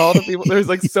 Because all the people, there's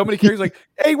like so many characters like,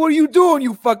 hey, what are you doing,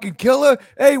 you fucking killer?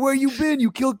 Hey, where you been?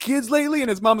 You killed kids lately?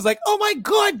 And his mom was like, oh my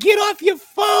God, get off your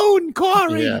phone,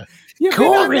 Corey. Yeah. You've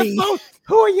been on your phone.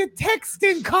 Who are you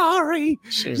texting, Corey?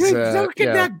 You're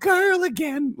joking that girl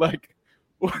again. Like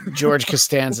George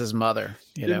Costanza's mother.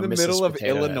 In the middle of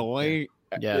Illinois,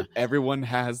 everyone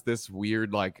has this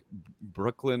weird like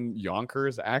Brooklyn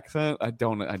Yonkers accent. I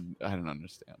don't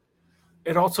understand.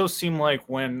 It also seemed like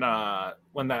when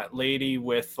that lady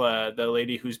with the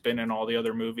lady who's been in all the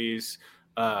other movies,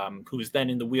 who was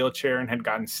then in the wheelchair and had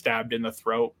gotten stabbed in the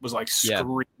throat, was like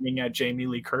screaming at Jamie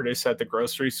Lee Curtis at the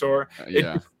grocery store.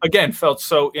 It again felt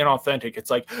so inauthentic.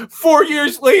 It's like 4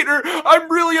 years later, I'm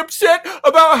really upset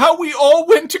about how we all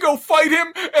went to go fight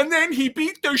him, and then he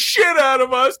beat the shit out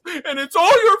of us, and it's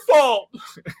all your fault.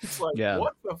 It's like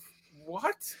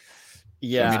what?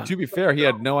 Yeah. I mean, to be fair, he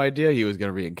had no idea he was going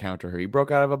to re-encounter her. He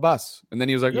broke out of a bus, and then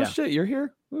he was like, "Oh shit, you're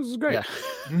here. This is great." Yeah.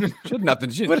 She had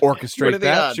nothing. She didn't orchestrate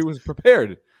that. She was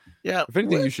prepared. Yeah. If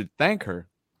anything, you should thank her.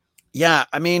 Yeah,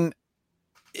 I mean,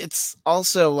 it's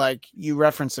also like you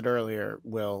referenced it earlier,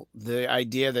 Will. The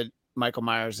idea that Michael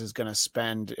Myers is going to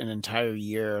spend an entire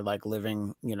year like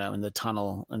living, in the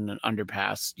tunnel and an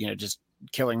underpass, just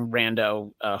killing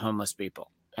rando homeless people,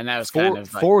 and that was kind of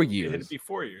 4 years. It'd be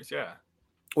 4 years, yeah.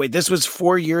 Wait, this was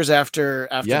 4 years after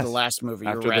the last movie.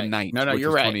 After you're right. The Night. No,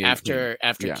 you're right. After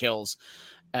Kills,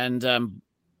 and he's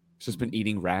just been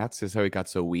eating rats. Is how he got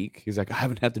so weak. He's like, I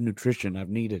haven't had the nutrition I've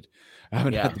needed. I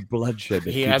haven't had the bloodshed.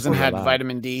 He hasn't had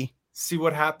vitamin D. See,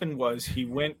 what happened was he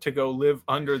went to go live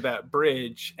under that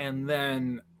bridge, and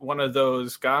then one of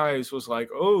those guys was like,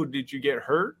 "Oh, did you get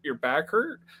hurt? Your back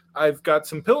hurt? I've got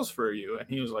some pills for you." And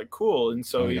he was like, "Cool." And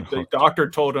so the doctor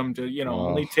told him to,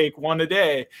 only take one a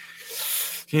day.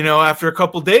 After a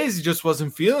couple days, he just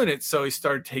wasn't feeling it. So he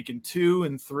started taking 2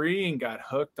 and 3 and got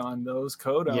hooked on those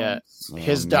codones. Yeah.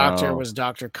 His doctor was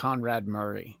Dr. Conrad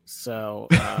Murray. So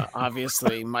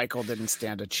obviously Michael didn't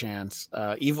stand a chance.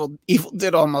 Evil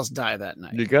did almost die that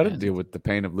night. You got to deal with the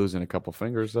pain of losing a couple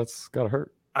fingers. That's got to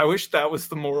hurt. I wish that was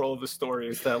the moral of the story,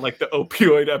 is that like the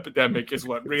opioid epidemic is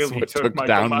what really took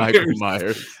down Michael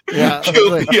Myers. Yeah,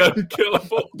 killed the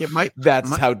unkillable.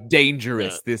 That's how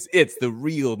dangerous it's the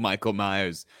real Michael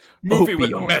Myers movie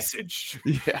with a message.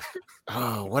 Yeah.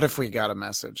 Oh, what if we got a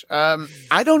message?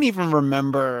 I don't even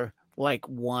remember like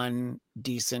one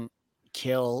decent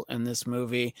kill in this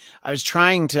movie. I was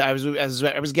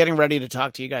getting ready to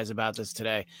talk to you guys about this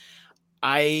today.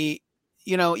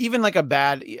 Even like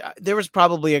there was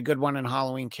probably a good one in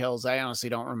Halloween Kills. I honestly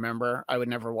don't remember. I would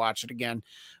never watch it again.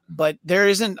 But there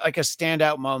isn't like a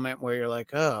standout moment where you're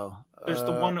like, oh. There's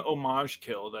the one homage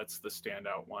kill that's the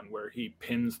standout one where he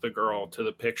pins the girl to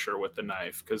the picture with the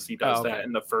knife, because he does that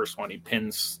in the first one. He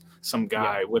pins some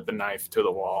guy with the knife to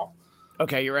the wall.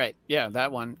 Okay, you're right. Yeah,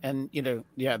 that one. And,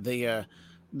 the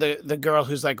girl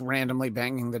who's like randomly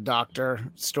banging the doctor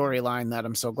storyline that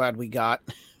I'm so glad we got.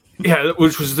 Yeah,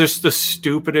 which was just the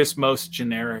stupidest, most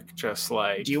generic, just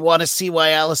like... Do you want to see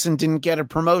why Allison didn't get a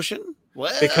promotion?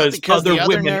 Well, because other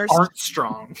women aren't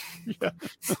strong. Yeah.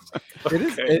 It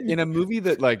is in a movie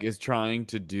that like is trying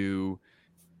to do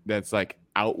that's like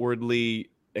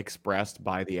outwardly expressed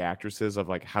by the actresses of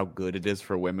like how good it is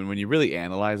for women. When you really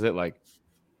analyze it, like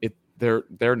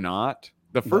they're not.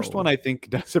 The first one I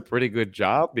think does a pretty good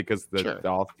job because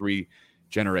all 3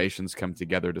 generations come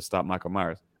together to stop Michael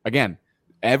Myers. Again,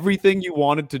 everything you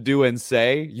wanted to do and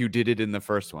say, you did it in the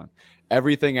first one.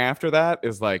 Everything after that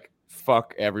is like,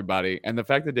 fuck everybody. And the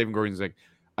fact that David Gordon's like,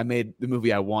 I made the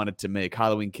movie I wanted to make.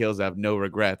 Halloween Kills, I have no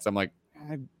regrets. I'm like,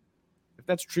 if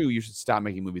that's true, you should stop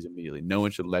making movies immediately. No one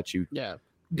should let you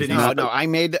No. I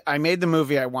made the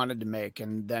movie I wanted to make,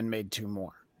 and then made 2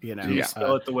 more. You know, you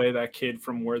spell it the way that kid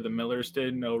from Where the Millers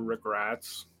did. No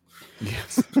regrets.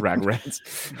 Yes,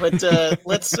 regrets. But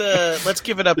let's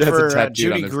give it up for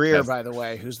Judy Greer, by the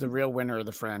way, who's the real winner of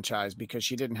the franchise, because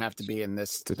she didn't have to be in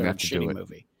this third shitty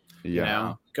movie. Yeah. You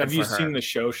know? Have you seen the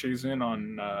show she's in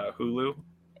on Hulu?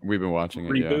 We've been watching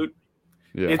it. Reboot.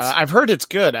 Yeah. I've heard it's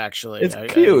good, actually. It's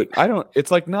cute.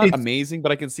 It's like not amazing,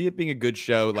 but I can see it being a good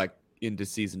show like into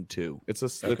season 2.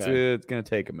 It's gonna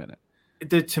take a minute.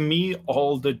 To me,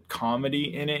 all the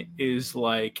comedy in it is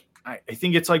like, I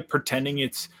think it's like pretending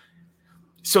it's,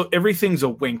 so everything's a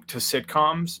wink to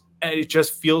sitcoms, and it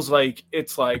just feels like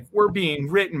it's like we're being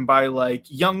written by like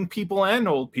young people and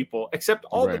old people, except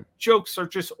all the jokes are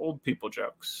just old people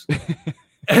jokes.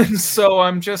 And so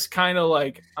I'm just kind of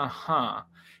like,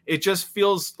 it just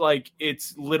feels like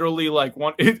it's literally like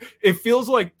it feels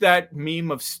like that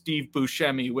meme of Steve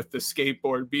Buscemi with the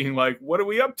skateboard being like, what are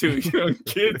we up to, young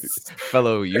kids?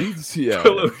 Fellow youths. Yeah.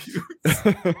 Fellow youths.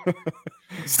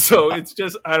 So it's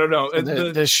just, I don't know.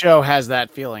 The show has that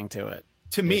feeling to it.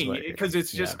 To me, because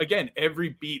it's just, again,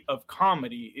 every beat of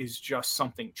comedy is just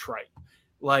something trite.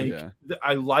 Like,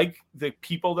 I like the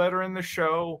people that are in the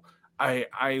show.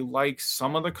 I like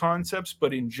some of the concepts,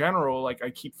 but in general, like, I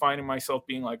keep finding myself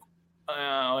being like,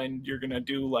 oh, and you're gonna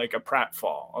do like a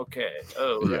pratfall. Okay.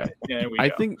 Oh, right. There we go. I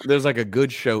think there's like a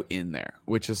good show in there,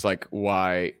 which is like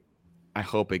why I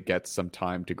hope it gets some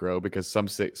time to grow, because some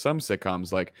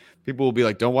sitcoms, like, people will be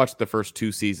like, don't watch the first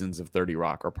 2 seasons of 30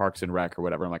 Rock or Parks and Rec or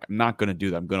whatever. I'm like, I'm not going to do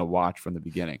that. I'm going to watch from the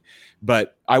beginning.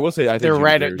 But I will say, I think they're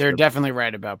right. They're definitely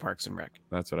right about Parks and Rec.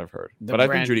 That's what I've heard. I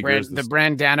think Judy Greer, the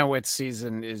Brandanowitz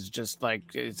season is just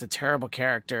like, it's a terrible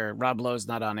character. Rob Lowe's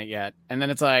not on it yet. And then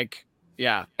it's like,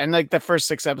 yeah. And like the first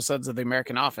 6 episodes of The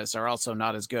American Office are also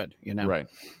not as good, you know? Right.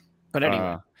 But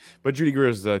anyway. But Judy Greer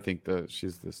is, I think,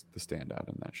 she's the standout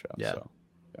in that show. Yeah. So,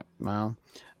 yeah.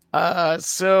 Well,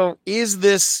 so is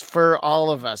this, for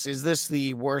all of us, is this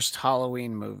the worst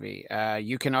Halloween movie?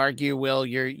 You can argue, Will,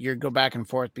 you go back and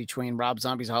forth between Rob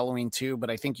Zombie's Halloween 2, but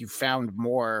I think you found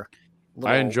more.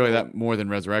 I enjoy that more than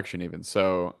Resurrection even.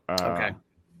 So okay.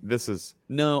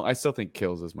 I still think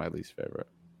Kills is my least favorite.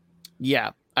 Yeah.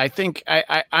 I think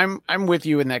I'm with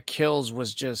you in that Kills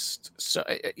was just so.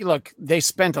 Look, they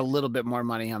spent a little bit more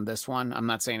money on this one. I'm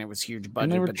not saying it was huge budget,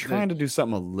 and they were trying to do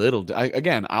something a little.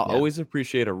 I'll always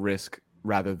appreciate a risk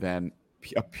rather than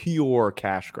a pure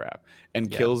cash grab.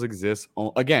 And Kills exists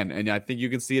again, and I think you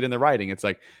can see it in the writing. It's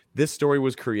like this story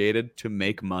was created to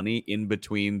make money in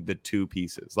between the 2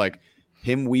 pieces. Like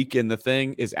him weak in the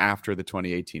thing is after the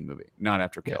 2018 movie, not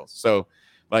after Kills. So.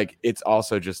 Like, it's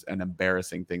also just an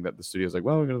embarrassing thing that the studio's like,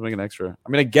 well, we're going to make an extra. I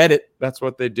mean, I get it. That's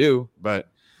what they do. But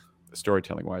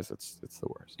storytelling wise, it's the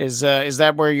worst. Is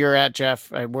that where you're at, Jeff?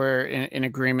 We're in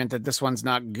agreement that this one's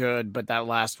not good, but that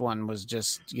last one was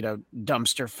just,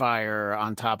 dumpster fire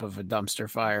on top of a dumpster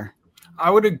fire. I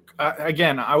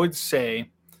would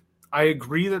say I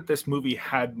agree that this movie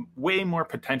had way more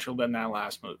potential than that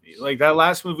last movie. Like, that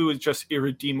last movie was just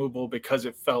irredeemable because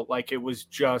it felt like it was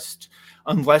just,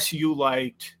 unless you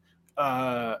liked,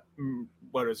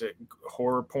 what is it,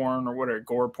 horror porn or whatever,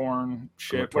 gore porn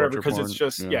shit, whatever, because it's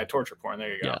just, torture porn.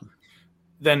 There you go. Yeah.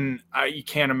 Then you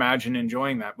can't imagine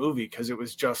enjoying that movie because it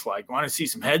was just like, want to see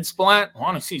some head splat?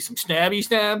 Want to see some stabby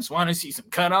stabs? Want to see some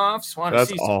cutoffs?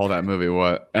 That's all that movie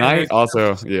was. And I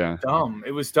also, dumb.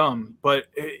 It was dumb. But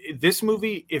this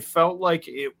movie, it felt like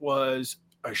it was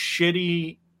a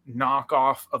shitty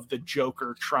knockoff of the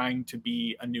Joker trying to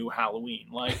be a new Halloween.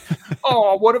 Like,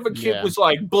 oh, what if a kid was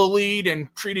like bullied and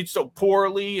treated so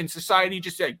poorly and society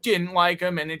just like didn't like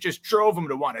him and it just drove him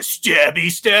to want to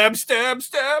stabby stab, stab,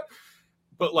 stab.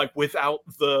 But like without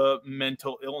the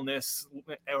mental illness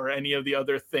or any of the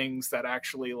other things that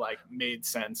actually like made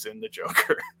sense in the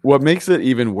Joker. What makes it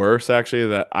even worse, actually,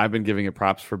 that I've been giving it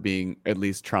props for being at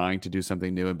least trying to do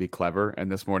something new and be clever.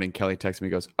 And this morning, Kelly texted me,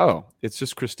 goes, "Oh, it's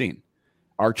just Christine.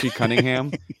 Archie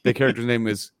Cunningham. The character's name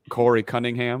is Corey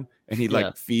Cunningham, and he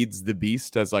like feeds the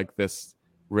beast as like this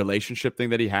relationship thing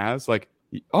that he has. Like,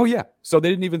 oh yeah. So they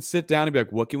didn't even sit down and be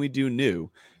like, what can we do new?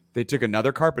 They took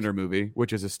another Carpenter movie,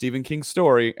 which is a Stephen King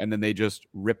story, and then they just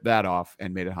ripped that off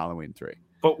and made it Halloween 3.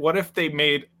 But what if they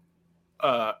made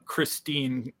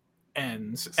Christine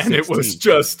Ends and 16. It was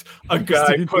just a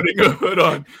guy putting a hood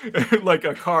on, like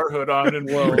a car hood on, and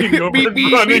running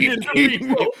into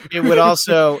people? It would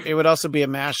also be a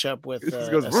mashup with a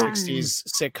 60s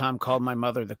sitcom called My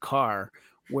Mother the Car,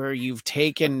 where you've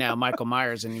taken now Michael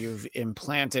Myers and you've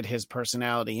implanted his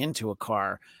personality into a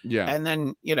car. Yeah. And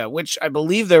then, which I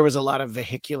believe there was a lot of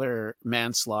vehicular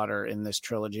manslaughter in this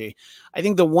trilogy. I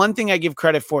think the one thing I give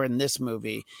credit for in this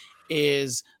movie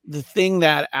is the thing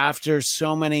that after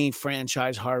so many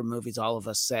franchise horror movies, all of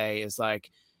us say is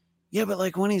like, yeah, but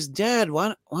like when he's dead,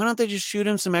 why don't they just shoot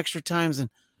him some extra times and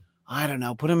I don't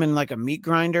know, put him in like a meat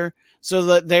grinder? So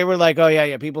that they were like, oh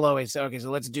yeah. People always say, okay,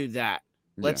 so let's do that.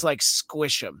 Let's like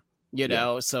squish him,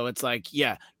 So it's like,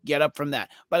 yeah, get up from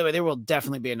that. By the way, there will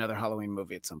definitely be another Halloween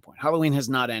movie at some point. Halloween has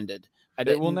not ended.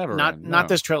 It will never end, not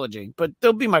this trilogy, but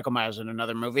there'll be Michael Myers in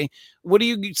another movie. What do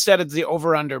you set as the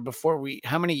over under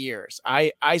how many years?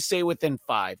 I say within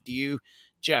 5.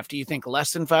 Jeff, do you think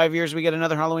less than 5 years we get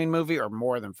another Halloween movie or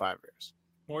more than 5 years?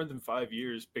 More than 5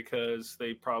 years, because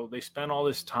they spent all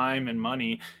this time and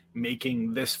money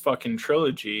making this fucking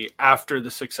trilogy after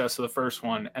the success of the first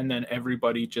one, and then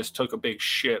everybody just took a big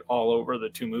shit all over the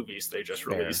 2 movies they just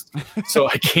released. So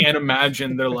I can't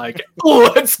imagine they're like,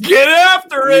 let's get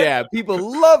after it. Yeah,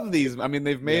 people love these. I mean,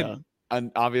 they've made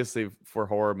obviously for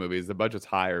horror movies the budget's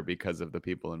higher because of the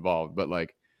people involved, but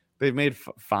like they've made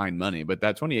fine money. But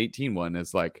that 2018 one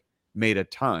is like made a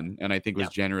ton, and I think was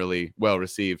generally well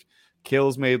received.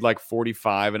 Kills made like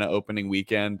 45 in an opening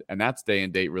weekend, and that's day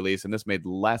and date release. And this made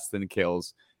less than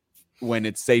Kills when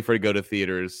it's safer to go to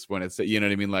theaters. When it's, you know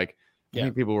what I mean? Like, I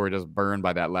think people were just burned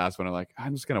by that last one. I'm like,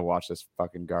 I'm just gonna watch this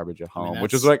fucking garbage at home,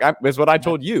 which is like, it's what I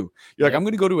told you. You're like, I'm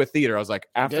gonna go to a theater. I was like,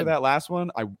 after that last one,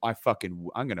 I'm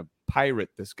gonna pirate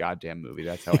this goddamn movie.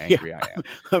 That's how angry I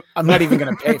am. I'm not even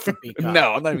gonna pay for Peacock.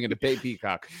 No, I'm not even gonna pay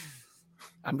Peacock.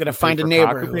 I'm going to find a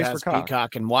neighbor who has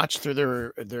Peacock and watch through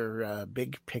their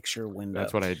big picture window.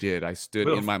 That's what I did. I stood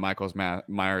in my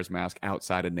Myers mask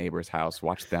outside a neighbor's house,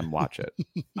 watched them watch it.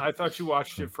 I thought you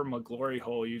watched it from a glory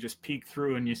hole. You just peek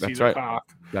through and you see the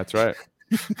cock. That's right.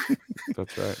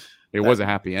 That's right. It was a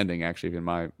happy ending, actually, in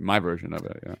my version of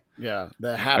it. Yeah,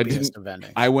 the happiest of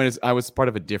endings. I was part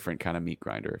of a different kind of meat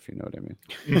grinder, if you know what I mean.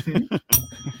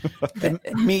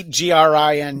 Meat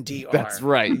GRINDR. That's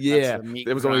right. Yeah,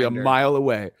 it was only a mile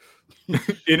away.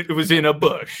 It was in a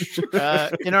bush.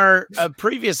 In our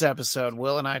previous episode,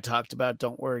 Will and I talked about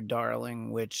 "Don't Worry,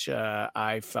 Darling," which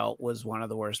I felt was one of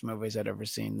the worst movies I'd ever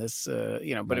seen. This,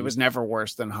 but it was never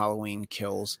worse than Halloween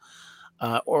Kills,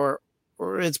 or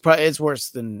it's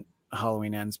worse than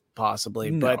Halloween Ends,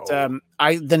 possibly. No. But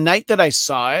the night that I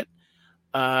saw it,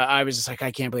 I was just like,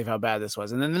 I can't believe how bad this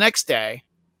was. And then the next day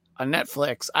on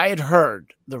Netflix, I had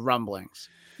heard the rumblings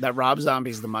that Rob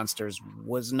Zombie's The Munsters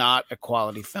was not a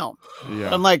quality film. Yeah.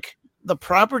 But I'm like, the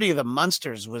property of The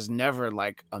Munsters was never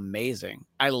like amazing.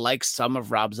 I like some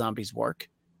of Rob Zombie's work.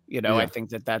 I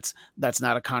think that's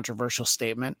not a controversial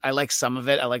statement. I like some of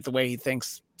it. I like the way he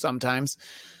thinks sometimes.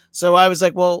 So I was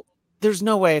like, well, there's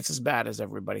no way it's as bad as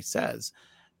everybody says.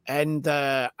 And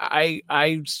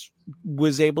I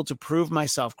was able to prove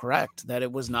myself correct that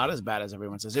it was not as bad as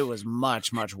everyone says. It was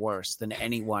much, much worse than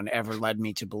anyone ever led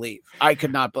me to believe. I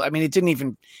could not. I mean, it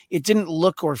didn't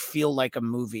look or feel like a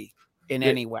movie in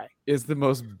any way. Is the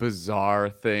most bizarre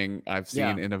thing I've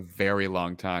seen in a very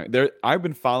long time. I've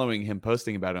been following him,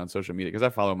 posting about it on social media because I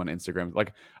follow him on Instagram.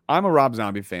 Like, I'm a Rob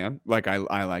Zombie fan. Like, I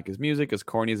like his music, as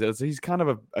corny as it is. He's kind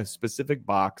of a specific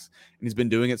box, and he's been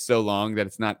doing it so long that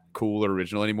it's not cool or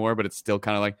original anymore, but it's still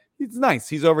kind of like, it's nice.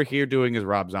 He's over here doing his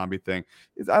Rob Zombie thing.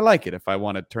 I like it if I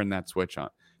want to turn that switch on.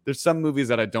 There's some movies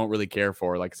that I don't really care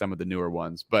for, like some of the newer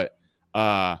ones, but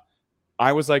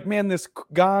I was like, man, this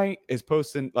guy is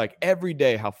posting like every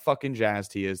day how fucking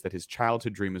jazzed he is that his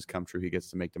childhood dream has come true. He gets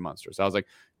to make the Munsters. So I was like,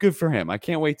 good for him. I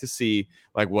can't wait to see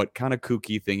like what kind of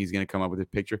kooky thing he's going to come up with a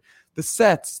picture. The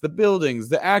sets, the buildings,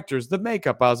 the actors, the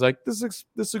makeup. I was like, this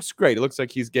looks great. It looks like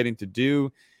he's getting to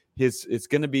do it's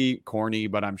going to be corny,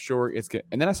 but I'm sure it's good.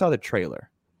 And then I saw the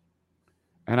trailer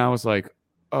and I was like,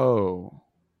 oh,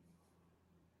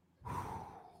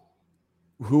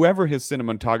 whoever his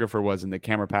cinematographer was in the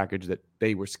camera package that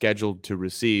they were scheduled to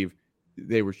receive,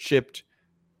 they were shipped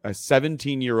a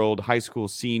 17-year-old high school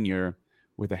senior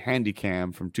with a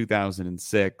Handycam from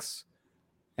 2006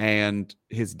 and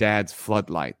his dad's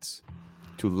floodlights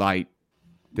to light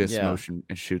this motion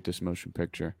and shoot this motion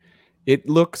picture. It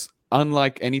looks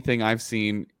unlike anything I've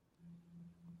seen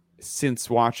since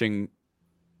watching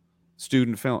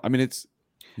student film. I mean, it's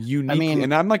unique,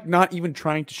 and I'm like not even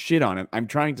trying to shit on it. I'm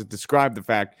trying to describe the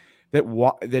fact that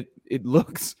that it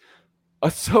looks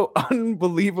so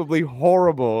unbelievably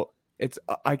horrible.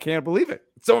 I can't believe it.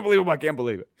 It's so unbelievable. I can't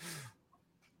believe it.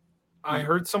 I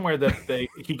heard somewhere that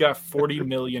he got $40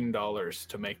 million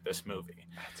to make this movie.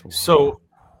 So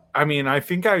I mean, I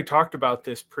think I talked about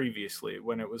this previously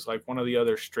when it was like one of the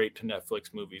other straight to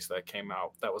Netflix movies that came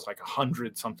out that was like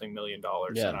 $100-something million.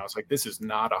 Yeah. And I was like, this is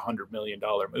not $100 million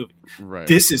movie. Right.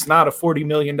 This is not a $40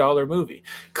 million movie.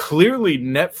 Clearly,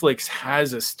 Netflix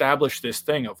has established this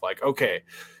thing of like, okay,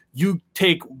 you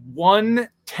take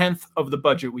 1/10 of the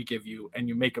budget we give you and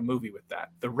you make a movie with that.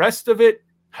 The rest of it,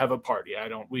 have a party.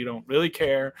 We don't really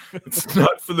care. It's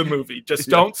not for the movie. Just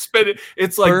don't spend it.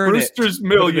 It's like Brewster's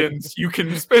Millions. You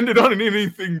can spend it on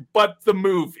anything but the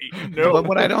movie. No. But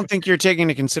what I don't think you're taking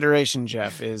into consideration,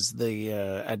 Jeff, is the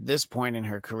at this point in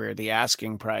her career, the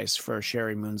asking price for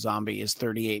Sherry Moon Zombie is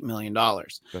 $38 million.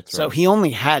 So he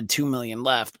only had $2 million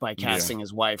left by casting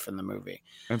his wife in the movie.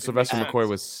 And Sylvester McCoy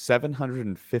was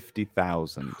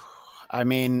 $750,000. I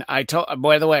mean,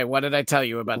 by the way, what did I tell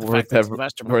you about the fact that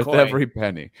Sylvester McCoy, worth every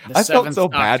penny? I felt so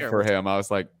bad for him. I was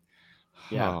like,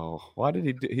 why did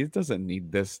he do? He doesn't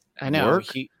need this. I know. Work.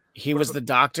 He was the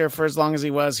Doctor for as long as he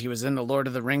was. He was in the Lord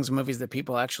of the Rings movies that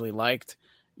people actually liked,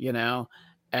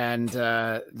 and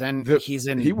then he's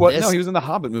in. He was in the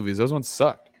Hobbit movies. Those ones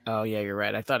sucked. Oh yeah, you're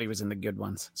right. I thought he was in the good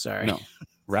ones. Sorry. No,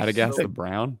 Radagast the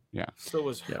Brown. Yeah. So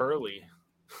was Hurley.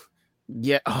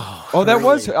 Yeah. That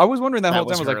was. I was wondering that whole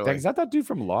time. I was like, is that dude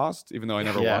from Lost? Even though I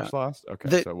never watched Lost.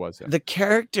 Okay, so it was him. The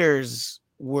characters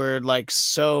were like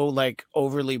so like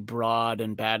overly broad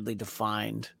and badly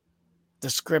defined. The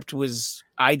script was.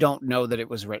 I don't know that it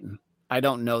was written. I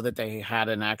don't know that they had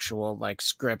an actual like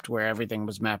script where everything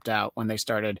was mapped out when they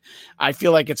started. I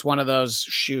feel like it's one of those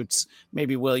shoots.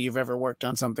 Maybe Will, you've ever worked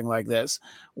on something like this,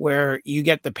 where you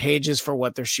get the pages for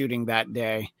what they're shooting that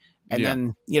day. And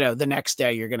then, the next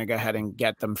day you're going to go ahead and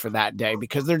get them for that day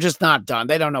because they're just not done.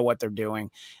 They don't know what they're doing.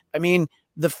 I mean,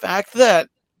 the fact that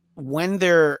when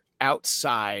they're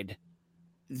outside,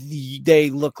 they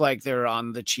look like they're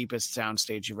on the cheapest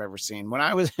soundstage you've ever seen. When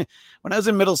I was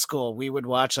in middle school, we would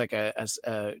watch like when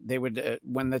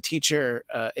the teacher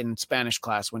in Spanish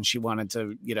class, when she wanted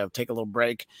to, take a little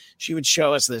break, she would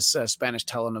show us this Spanish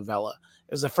telenovela.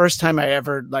 It was the first time I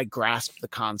ever like grasped the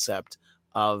concept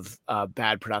of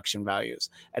bad production values.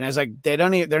 And I was like, they're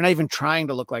not even trying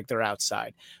to look like they're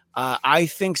outside. I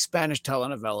think Spanish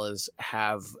telenovelas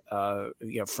have,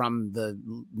 from the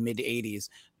mid 80s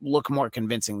look more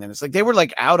convincing than it's like they were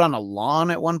like out on a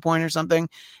lawn at one point or something.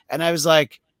 And I was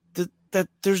like, that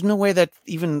there's no way that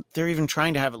they're even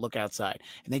trying to have it look outside.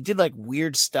 And they did like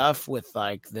weird stuff with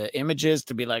like the images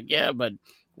to be like, yeah, but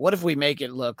what if we make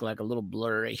it look like a little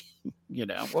blurry?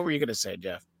 What were you going to say,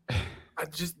 Jeff?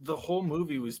 The whole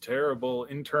movie was terrible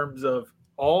in terms of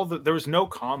there was no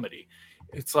comedy.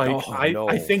 It's like,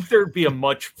 I think there'd be a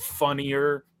much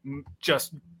funnier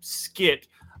just skit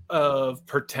of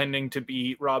pretending to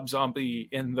be Rob Zombie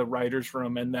in the writer's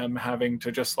room and them having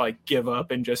to just like give up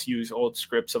and just use old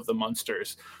scripts of the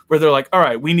Munsters where they're like, all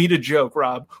right, we need a joke,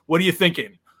 Rob. What are you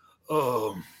thinking?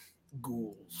 Ghouls.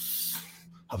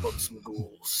 How about some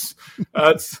ghouls?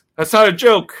 That's not a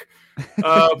joke.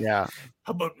 Yeah.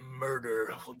 How about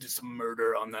murder? We'll do some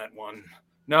murder on that one.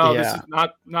 No, This is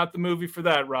not the movie for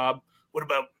that, Rob. What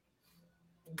about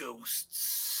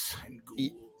ghosts and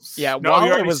ghouls? Yeah, no, while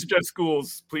you I was suggest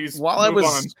ghouls, please. While I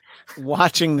was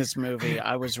watching this movie,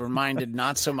 I was reminded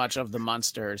not so much of the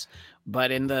Munsters,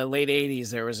 but in the late 80s,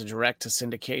 there was a direct to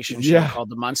syndication show called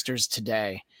The Munsters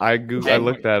Today. I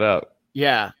looked that up.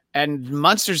 Yeah. And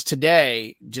Munsters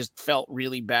Today just felt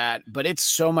really bad, but it's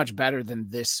so much better than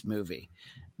this movie.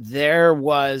 It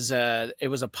was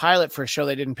a pilot for a show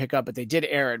they didn't pick up, but they did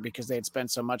air it because they had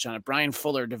spent so much on it. Brian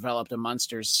Fuller developed a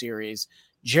Munsters series.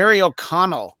 Jerry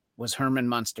O'Connell was Herman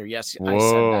Munster. Yes, I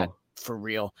said that for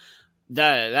real.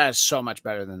 That is so much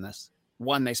better than this.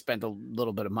 One, they spent a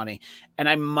little bit of money, and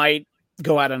I might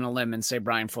go out on a limb and say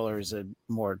Brian Fuller is a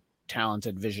more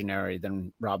talented visionary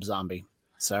than Rob Zombie.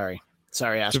 Sorry,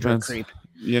 Astro Creep.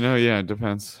 It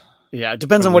depends. Yeah, it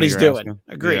depends on what he's doing.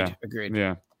 Agreed.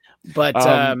 Yeah. But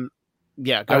I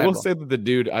will say that the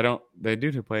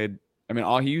dude who played,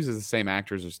 he uses the same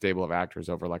actors or stable of actors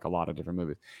over like a lot of different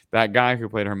movies. That guy who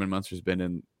played Herman Munster's been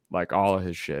in like all of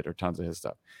his shit or tons of his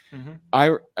stuff. Mm-hmm.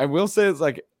 I will say it's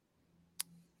like,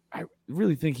 I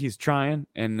really think he's trying,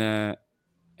 and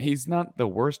he's not the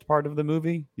worst part of the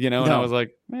movie, And I was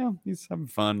like, well, he's having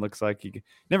fun. Looks like he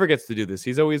never gets to do this.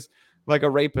 He's always like a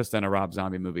rapist in a Rob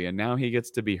Zombie movie, and now he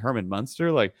gets to be Herman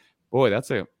Munster. Like, boy, that's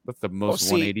the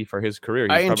most 180 for his career.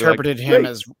 I interpreted him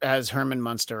as Herman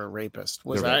Munster, a rapist.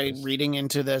 Was I reading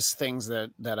into this things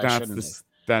that I shouldn't have?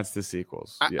 That's the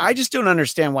sequels. I just don't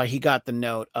understand why he got the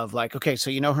note of like, okay,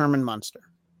 so Herman Munster,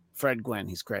 Fred Gwynne,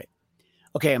 he's great.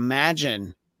 Okay,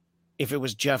 imagine if it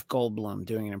was Jeff Goldblum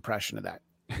doing an impression of that.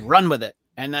 Run with it.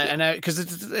 And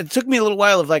because it took me a little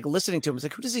while of like listening to him. It's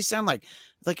like, who does he sound like?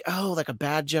 Like, oh, like a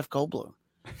bad Jeff Goldblum.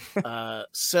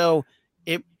 So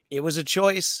it was a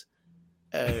choice.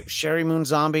 Sherry Moon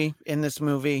Zombie in this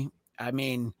movie. I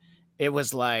mean, it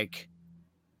was like,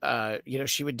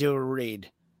 she would do a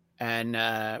read, and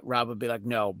Rob would be like,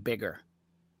 "No, bigger,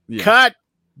 cut,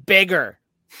 bigger."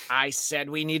 I said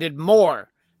we needed more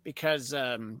because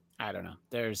I don't know.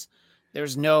 There's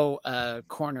no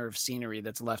corner of scenery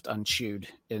that's left unchewed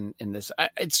in this.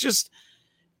 It's just,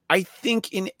 I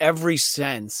think in every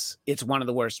sense, it's one of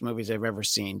the worst movies I've ever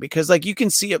seen because like you can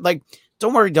see it. Like,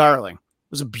 Don't Worry, Darling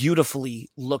was a beautifully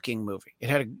looking movie. It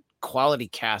had a quality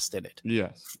cast in it.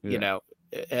 Yes, you know,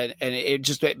 and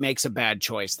it makes a bad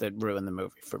choice that ruined the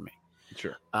movie for me.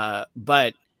 Sure.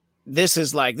 But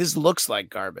this looks like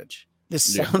garbage.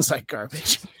 This sounds like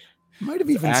garbage. Might have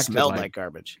even smelled like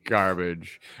garbage.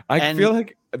 I feel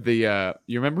like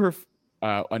you remember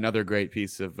another great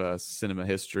piece of cinema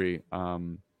history.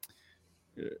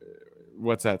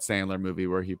 What's that Sandler movie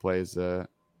where he plays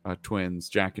twins,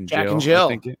 Jack and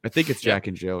Jill? I think it's Jack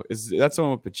and Jill. That's the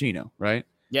one with Pacino, right?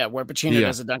 Yeah, where Pacino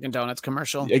does a Dunkin' Donuts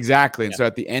commercial. Exactly. And so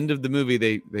at the end of the movie,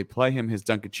 they play him his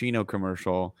Dunkin'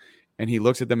 commercial, and he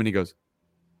looks at them and he goes,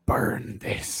 "Burn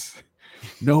this.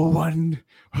 No one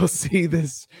will see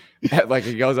this." Like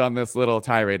he goes on this little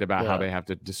tirade about how they have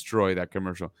to destroy that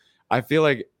commercial. I feel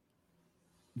like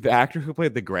the actor who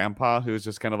played the grandpa, who's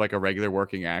just kind of like a regular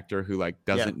working actor who like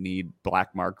doesn't need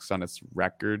black marks on his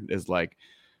record, is like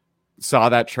saw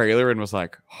that trailer and was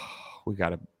like, oh, we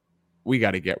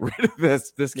gotta get rid of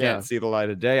this. This can't see the light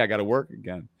of day. I gotta work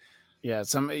again. Yeah,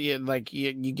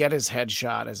 you get his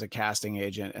headshot as a casting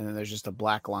agent, and then there's just a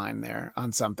black line there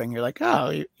on something. You're like,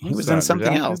 oh, he was in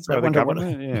something else. I wonder what.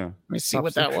 Let me see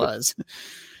what that was.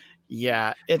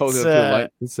 Yeah, it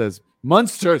says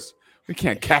Munsters. We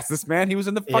can't cast this man. He was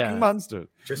in the fucking Munsters.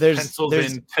 Just penciled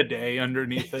in today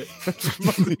underneath it.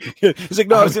 He's like,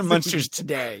 no, I was in Munsters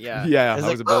today. Yeah, yeah. I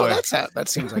was a boy. That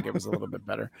seems like it was a little bit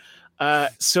better.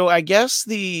 So I guess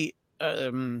the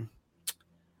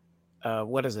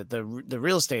what is it? The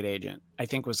real estate agent, I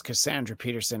think, was Cassandra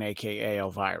Peterson, aka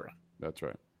Elvira. That's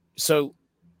right. So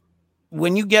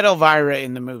when you get Elvira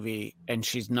in the movie and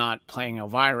she's not playing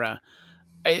Elvira,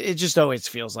 it just always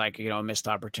feels like, a missed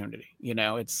opportunity.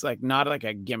 It's like not like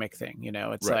a gimmick thing.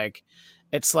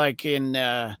 It's like in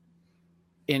the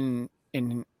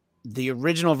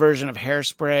original version of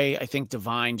Hairspray, I think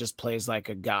Divine just plays like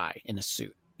a guy in a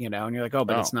suit. And you're like, oh,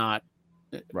 but it's not.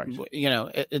 Right.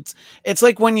 It's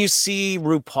like when you see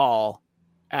RuPaul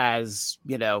as,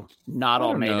 not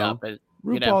all made up.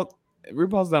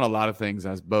 RuPaul's done a lot of things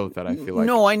as both that I feel like.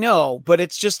 No, I know, but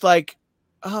it's just like,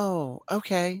 oh,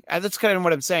 okay. That's kind of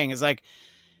what I'm saying is like,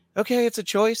 okay, it's a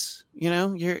choice.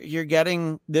 You're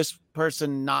getting this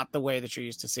person not the way that you're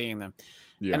used to seeing them.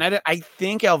 Yeah. And I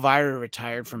think Elvira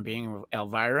retired from being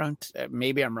Elvira.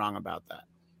 Maybe I'm wrong about that.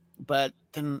 But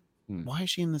then why is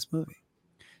she in this movie?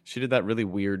 She did that really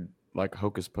weird, like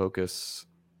Hocus Pocus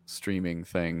streaming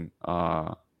thing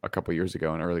a couple years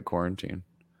ago in early quarantine.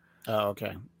 Oh,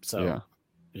 okay. So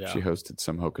yeah. She hosted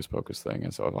some Hocus Pocus thing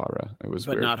as Elvira. It was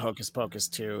weird. Not Hocus Pocus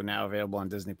 2, now available on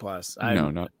Disney Plus.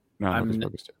 Not Hocus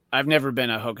Pocus 2. I've never been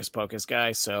a Hocus Pocus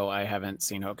guy, so I haven't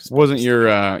seen Hocus Pocus. Wasn't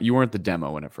you weren't the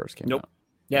demo when it first came out?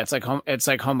 Yeah, it's like Home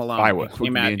Alone.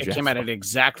 It came out at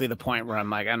exactly the point where I'm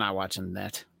like, I'm not watching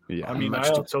that. Yeah, I mean, I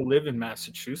also live in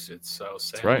Massachusetts, so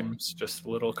Sam's just a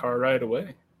little car ride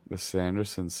away. The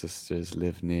Sanderson sisters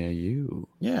live near you.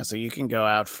 Yeah, so you can go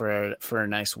out for a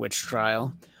nice witch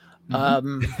trial.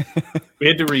 Mm-hmm. We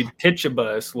had to read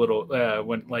Tituba's little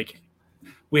when like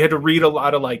we had to read a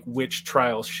lot of like witch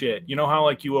trial shit. You know how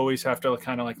like you always have to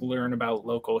kind of like learn about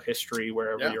local history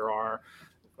wherever you are.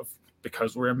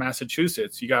 Because we're in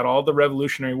Massachusetts, you got all the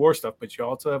Revolutionary War stuff, but you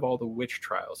also have all the witch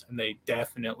trials, and they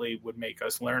definitely would make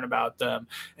us learn about them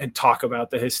and talk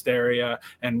about the hysteria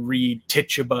and read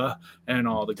Tituba and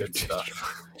all the good stuff.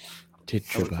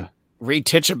 Tituba. Read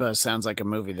Tituba sounds like a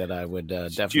movie that I would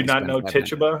definitely. Do you not know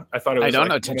Tituba? I thought it was. I don't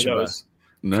know Tituba.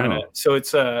 No. So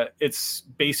it's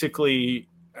basically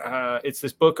it's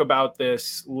this book about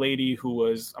this lady who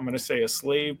was, I'm going to say, a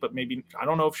slave, but maybe I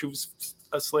don't know if she was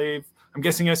a slave. I'm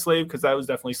guessing a slave because that was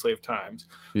definitely slave times.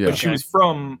 Yeah. But she was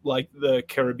from like the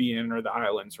Caribbean or the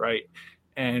islands, right?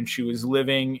 And she was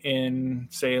living in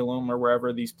Salem or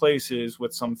wherever these places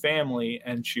with some family,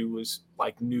 and she was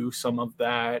like knew some of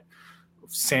that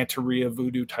Santeria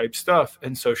voodoo type stuff,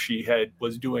 and so she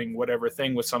was doing whatever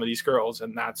thing with some of these girls,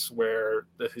 and that's where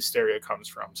the hysteria comes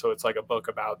from. So it's like a book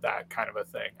about that kind of a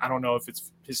thing. I don't know if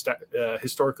it's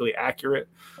historically accurate,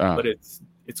 but it's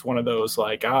it's one of those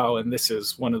like, oh, and this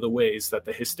is one of the ways that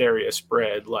the hysteria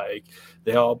spread. Like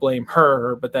they all blame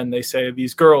her, but then they say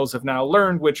these girls have now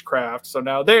learned witchcraft, so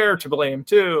now they're to blame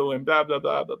too, and blah blah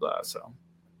blah blah blah. So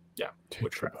yeah,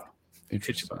 witchcraft.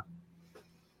 Tituba.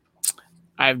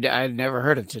 I've never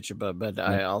heard of Tituba, but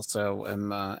I also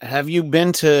am. Have you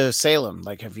been to Salem?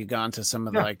 Like, have you gone to some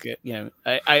of the, like, you know,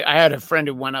 I had a friend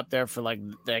who went up there for like,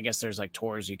 I guess there's like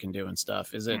tours you can do and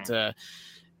stuff. Is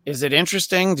it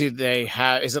interesting?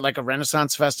 Is it like a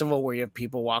Renaissance festival where you have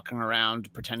people walking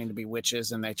around pretending to be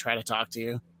witches and they try to talk to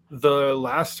you? The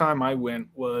last time I went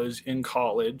was in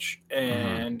college,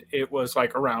 and it was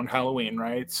like around Halloween,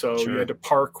 right? So you had to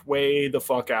park way the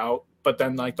fuck out, but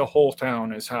then like the whole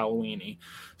town is Halloween-y.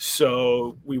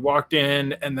 So we walked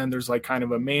in, and then there's like kind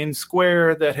of a main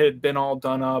square that had been all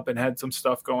done up and had some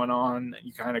stuff going on.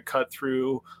 You kind of cut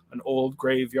through an old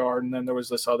graveyard, and then there was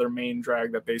this other main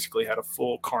drag that basically had a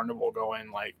full carnival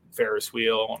going, like Ferris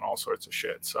wheel and all sorts of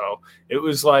shit. So it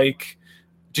was like,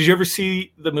 did you ever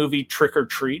see the movie Trick or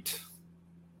Treat?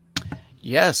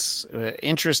 Yes.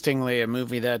 Interestingly, a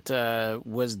movie that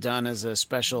was done as a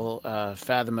special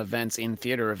Fathom Events in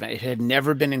theater event. It had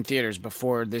never been in theaters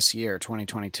before this year,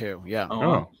 2022. Yeah.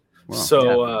 Oh. Wow.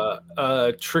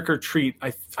 So Trick or Treat,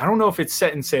 I don't know if it's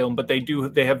set in Salem, but they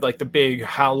have like the big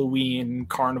Halloween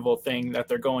carnival thing that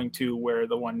they're going to, where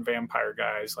the one vampire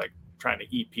guy is like trying to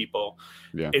eat people.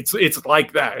 Yeah, it's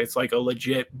like that. It's like a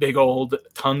legit big old,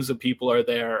 tons of people are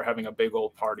there having a big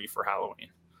old party for Halloween.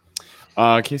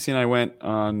 Casey and I went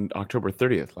on October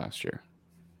 30th last year,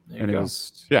 and it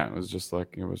was just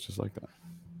like that.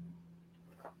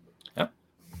 Yep.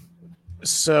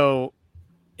 So,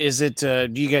 is it? Do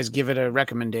you guys give it a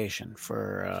recommendation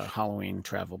for Halloween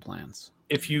travel plans?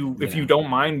 If you don't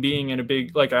mind being in a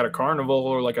big, like at a carnival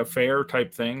or like a fair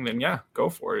type thing, then yeah, go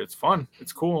for it. It's fun.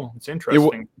 It's cool. It's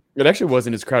interesting. It actually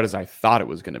wasn't as crowded as I thought it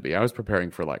was going to be. I was preparing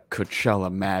for like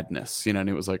Coachella madness, you know, and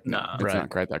it was like, no, it's not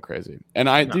quite that crazy. And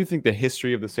I do think the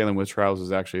history of the Salem witch trials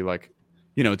is actually like,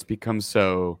 you know, it's become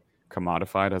so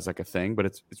commodified as like a thing, but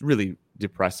it's really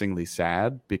depressingly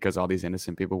sad because all these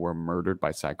innocent people were murdered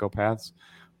by psychopaths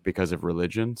because of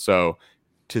religion. So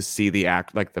to see the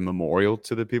act, like the memorial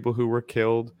to the people who were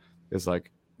killed, is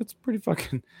like, it's pretty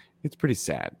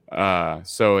sad.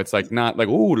 So it's like, not like,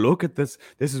 oh, look at this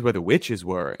is where the witches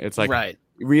were. It's like,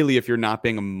 really, if you're not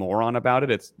being a moron about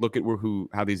it, it's look at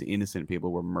how these innocent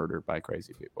people were murdered by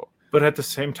crazy people. But at the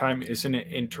same time, isn't it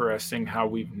interesting how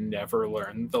we've never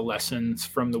learned the lessons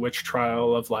from the witch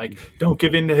trial of like, don't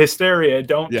give in to hysteria.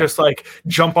 Don't just like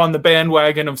jump on the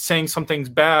bandwagon of saying something's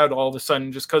bad all of a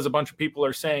sudden just because a bunch of people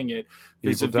are saying it.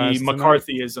 Vis-a-vis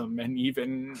McCarthyism. And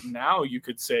even now you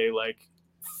could say like,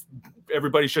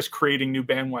 everybody's just creating new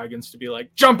bandwagons to be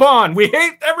like, jump on. We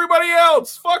hate everybody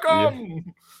else. Fuck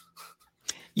them.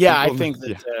 Yeah, I think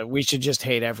that we should just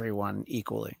hate everyone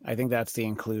equally. I think that's the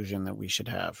inclusion that we should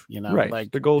have. You know,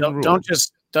 like the golden rule.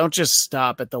 Don't just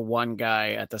stop at the one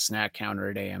guy at the snack counter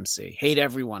at AMC. Hate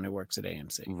everyone who works at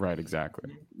AMC. Right,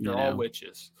 exactly. You're all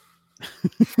witches.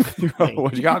 You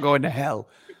gotta go into hell.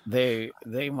 They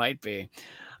might be.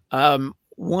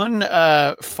 One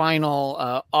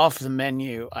final off the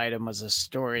menu item was a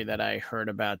story that I heard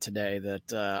about today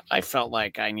that I felt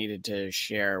like I needed to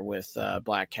share with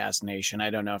Bladtcast Nation.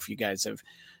 I don't know if you guys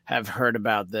have heard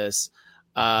about this.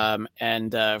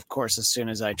 And of course, as soon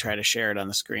as I try to share it on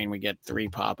the screen, we get 3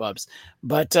 pop-ups.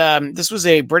 But this was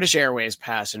a British Airways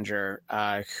passenger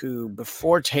who,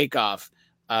 before takeoff,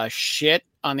 shit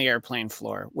on the airplane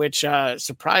floor, which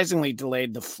surprisingly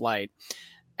delayed the flight.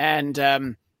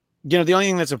 And you know, the only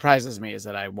thing that surprises me is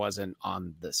that I wasn't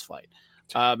on this flight.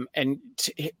 And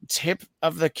tip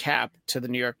of the cap to the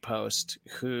New York Post,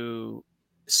 who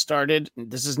started,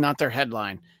 this is not their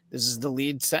headline, this is the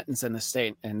lead sentence in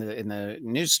the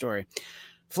news story.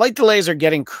 Flight delays are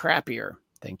getting crappier.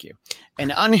 Thank you.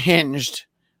 An unhinged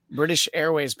British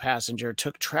Airways passenger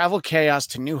took travel chaos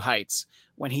to new heights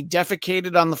when he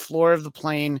defecated on the floor of the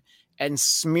plane and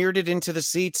smeared it into the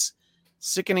seats,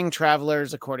 sickening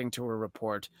travelers, according to a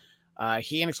report.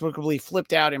 He inexplicably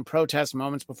flipped out in protest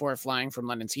moments before flying from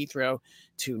London's Heathrow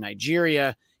to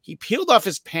Nigeria. He peeled off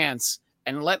his pants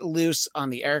and let loose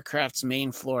on the aircraft's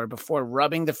main floor before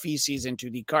rubbing the feces into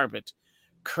the carpet,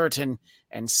 curtain,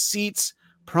 and seats,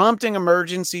 prompting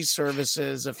emergency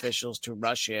services officials to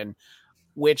rush in,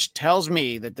 which tells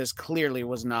me that this clearly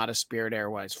was not a Spirit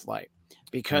Airways flight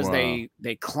because they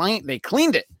cleaned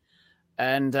it.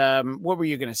 And what were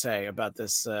you going to say about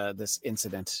this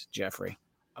incident, Jeffrey?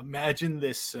 Imagine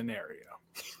this scenario.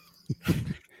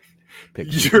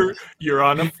 You're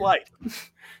on a flight.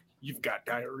 You've got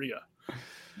diarrhea.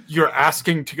 You're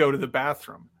asking to go to the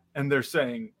bathroom. And they're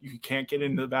saying, you can't get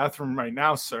into the bathroom right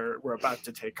now, sir. We're about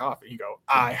to take off. And you go,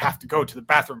 I have to go to the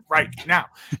bathroom right now.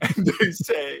 And they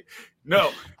say,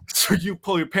 no. So you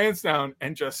pull your pants down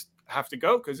and just have to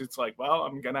go, because it's like, well,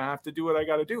 I'm going to have to do what I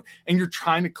got to do. And you're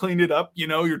trying to clean it up.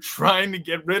 You're trying to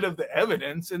get rid of the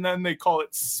evidence. And then they call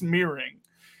it smearing.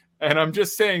 And I'm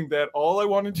just saying that all I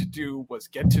wanted to do was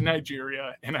get to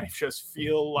Nigeria, and I just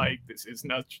feel like this is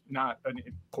not an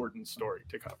important story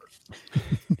to cover.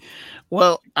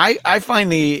 Well, I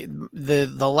find the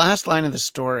last line of the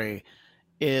story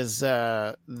is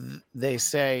they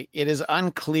say it is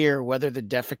unclear whether the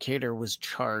defecator was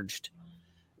charged.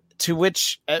 To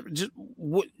which,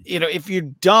 if you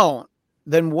don't,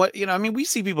 then what? We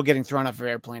see people getting thrown off of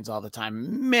airplanes all the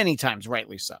time, many times,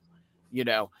 rightly so.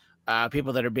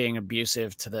 People that are being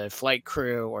abusive to the flight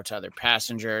crew or to other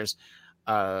passengers,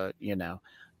 and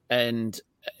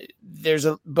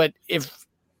but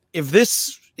if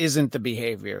this isn't the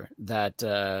behavior that,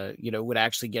 would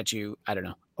actually get you, I don't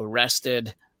know,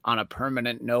 arrested on a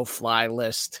permanent no-fly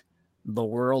list the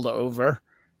world over,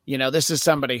 this is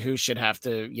somebody who should have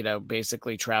to,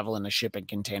 basically travel in a shipping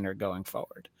container going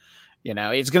forward.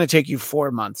 It's going to take you 4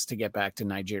 months to get back to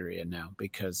Nigeria now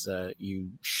because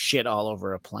you shit all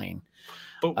over a plane.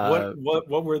 But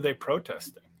what were they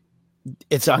protesting?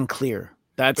 It's unclear.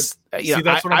 That's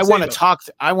I want to talk.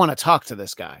 I want to talk to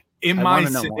this guy. In my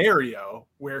scenario,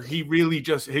 where he really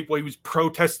he was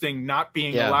protesting not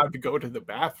being allowed to go to the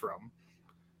bathroom.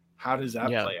 How does that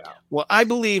play out? Well, I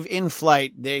believe in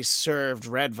flight they served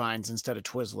red vines instead of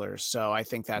Twizzlers, so I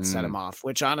think that set him off.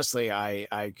 Which honestly,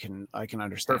 I can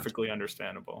understand. Perfectly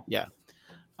understandable. Yeah,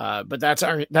 but that's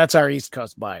our East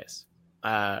Coast bias.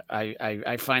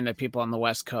 I find that people on the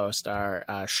West Coast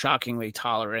are shockingly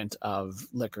tolerant of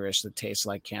licorice that tastes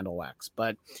like candle wax.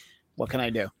 But what can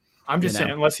I do? I'm just saying,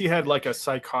 unless he had like a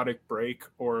psychotic break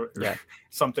or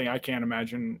something, I can't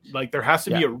imagine. Like, there has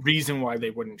to be a reason why they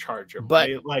wouldn't charge him. But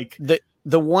right? Like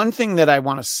the one thing that I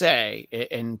want to say,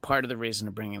 and part of the reason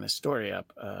of bringing this story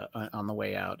up on the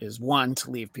way out, is one,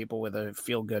 to leave people with a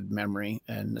feel good memory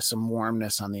and some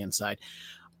warmness on the inside.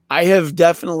 I have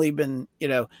definitely been,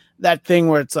 that thing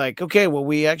where it's like, okay, well,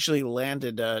 we actually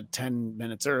landed 10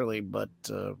 minutes early, but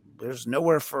there's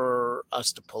nowhere for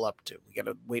us to pull up to. We got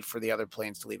to wait for the other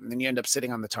planes to leave. And then you end up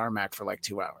sitting on the tarmac for like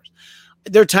 2 hours.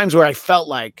 There are times where I felt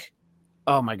like,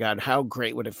 oh my God, how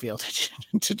great would it feel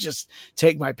to just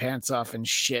take my pants off and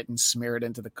shit and smear it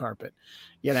into the carpet.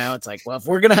 It's like, well, if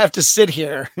we're going to have to sit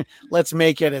here, let's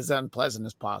make it as unpleasant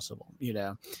as possible.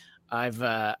 I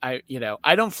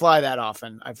don't fly that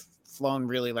often. I've flown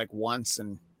really like once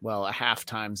and a half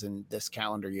times in this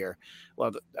calendar year.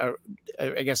 Well,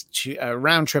 I guess a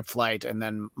round trip flight, and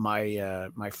then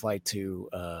my flight to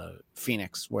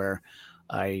Phoenix, where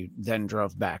I then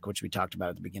drove back, which we talked about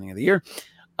at the beginning of the year.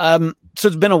 So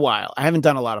it's been a while. I haven't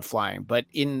done a lot of flying, but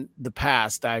in the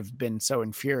past, I've been so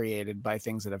infuriated by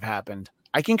things that have happened.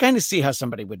 I can kind of see how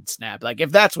somebody would snap. Like,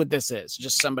 if that's what this is,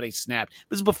 just somebody snapped.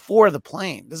 This is before the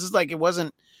plane. This is like, it was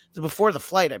before the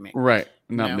flight. I mean, right.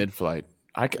 Not mid-flight.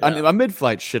 A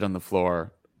mid-flight shit on the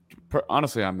floor.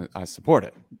 Honestly, I support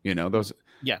it. Those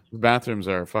bathrooms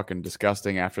are fucking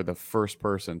disgusting after the first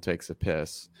person takes a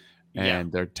piss,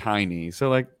 and they're tiny. So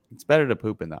like, it's better to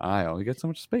poop in the aisle. You get so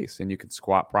much space, and you can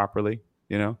squat properly.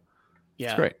 Yeah,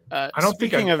 it's great. I don't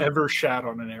think I've ever shat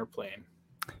on an airplane.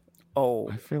 Oh,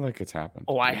 I feel like it's happened.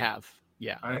 Oh, I have.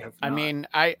 Yeah, I have. I mean,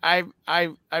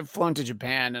 I've flown to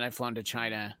Japan and I've flown to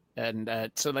China,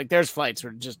 and so like there's flights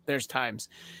where there's times,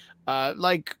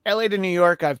 like LA to New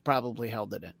York, I've probably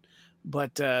held it in,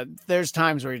 but there's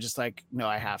times where you're just like, no,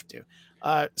 I have to.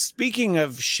 Speaking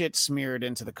of shit smeared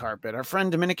into the carpet, our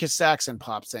friend Dominicus Saxon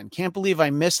pops in. Can't believe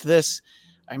I missed this.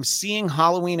 I'm seeing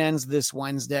Halloween Ends this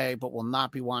Wednesday, but will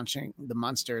not be watching the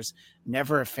Munsters.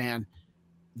 Never a fan.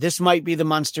 This might be the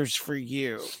Munsters for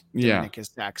you,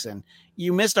 Dominicus Saxon.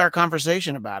 You missed our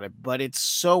conversation about it, but it's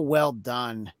so well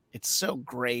done. It's so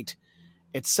great.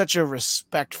 It's such a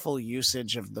respectful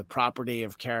usage of the property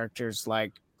of characters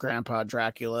like Grandpa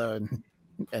Dracula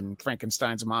and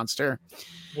Frankenstein's monster.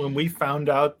 When we found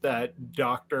out that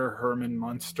Dr. Herman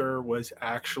Munster was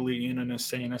actually in an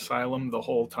insane asylum the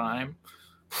whole time,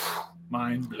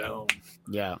 mind blown.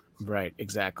 Yeah, right,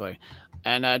 exactly.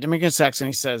 And Dominicus Saxon,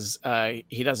 he says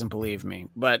he doesn't believe me,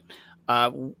 but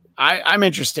I'm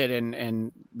interested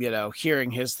in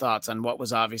hearing his thoughts on what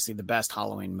was obviously the best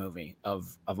Halloween movie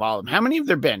of all of them. How many have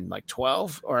there been? Like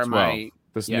 12? Or am 12. I?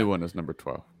 This new one is number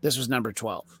 12. This was number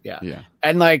 12. Yeah. Yeah.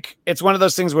 And like, it's one of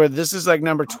those things where this is like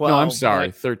number 12. No, I'm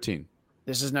sorry. 13.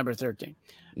 This is number 13.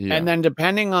 Yeah. And then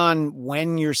depending on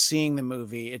when you're seeing the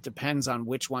movie, it depends on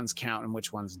which ones count and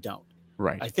which ones don't.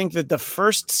 Right. I think that the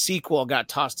first sequel got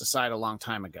tossed aside a long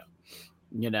time ago.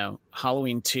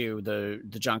 Halloween 2,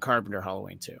 the John Carpenter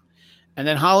Halloween 2. And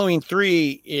then Halloween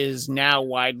 3 is now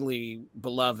widely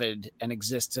beloved and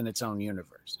exists in its own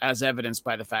universe, as evidenced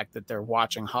by the fact that they're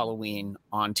watching Halloween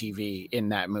on TV in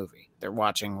that movie. They're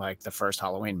watching like the first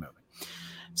Halloween movie.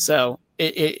 So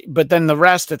but then the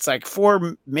rest, it's like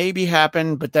 4 maybe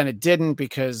happened, but then it didn't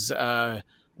because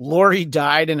Laurie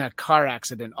died in a car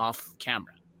accident off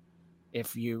camera.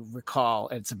 If you recall,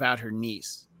 it's about her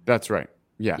niece. That's right.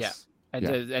 Yes. Yeah.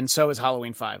 And so is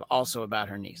Halloween 5, also about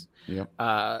her niece. Yep.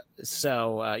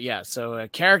 So a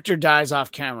character dies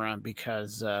off camera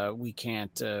because we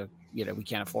can't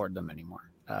afford them anymore.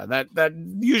 That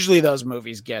usually those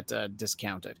movies get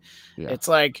discounted. Yeah. It's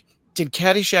like, did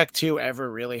Caddyshack 2 ever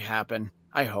really happen?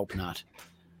 I hope not.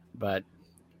 But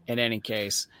in any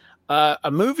case,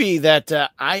 a movie that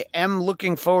I am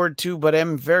looking forward to, but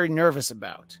am very nervous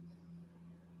about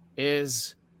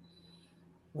is,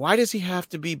 why does he have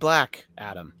to be black,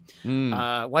 Adam?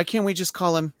 Why can't we just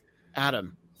call him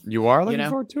Adam? You are looking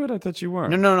forward to it? I thought you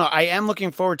weren't. No. I am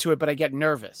looking forward to it, but I get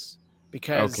nervous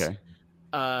because,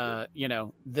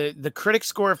 the critic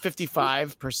score of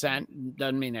 55%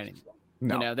 doesn't mean anything.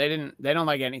 No. They don't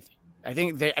like anything. I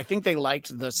think they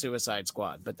liked the Suicide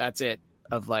Squad, but that's it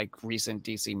of like recent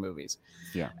DC movies.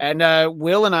 Yeah. And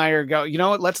Will and I are you know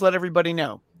what? Let's let everybody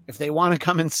know if they want to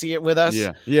come and see it with us.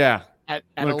 Yeah. At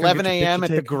 11 a.m. at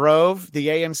the Grove, the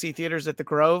AMC theaters at the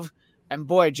Grove. And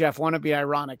boy, Jeff, won't it be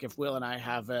ironic if Will and I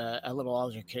have a little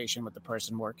altercation with the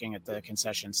person working at the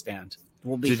concession stand?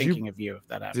 We'll be thinking of you if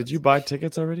that happens. Did you buy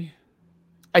tickets already?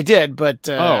 I did, but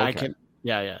okay. I can.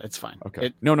 Yeah, it's fine.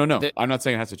 Okay. No. I'm not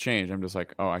saying it has to change. I'm just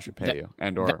like, I should pay you.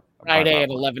 Andor. Friday at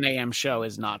 11 a.m. show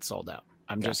is not sold out.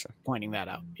 I'm just pointing that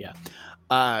out. Yeah.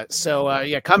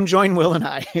 Come join Will and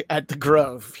I at the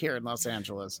Grove here in Los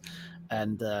Angeles.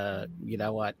 And you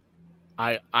know what?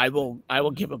 I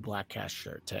will give a Bladtcast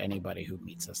shirt to anybody who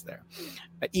meets us there.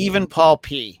 Even Paul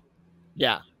P.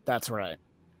 Yeah, that's right.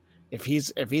 If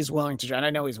he's willing to drive,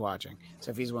 I know he's watching. So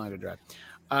if he's willing to drive.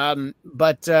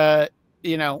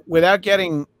 Without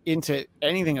getting into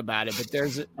anything about it, but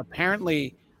there's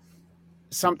apparently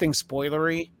something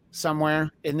spoilery somewhere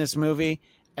in this movie,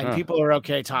 and people are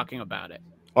okay talking about it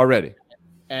already.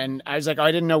 And I was like,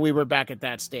 I didn't know we were back at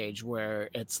that stage where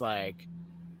it's like,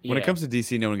 when it comes to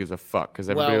DC, no one gives a fuck because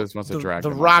everybody else wants to drag.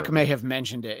 The Rock may have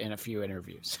mentioned it in a few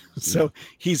interviews, so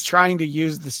he's trying to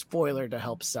use the spoiler to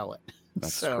help sell it.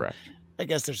 That's correct. I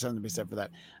guess there's something to be said for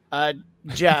that.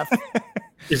 Jeff,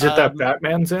 is it that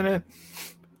Batman's in it?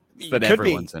 It could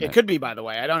be. It could be. By the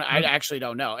way, I actually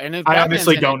don't know. And if I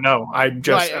honestly don't know. I'm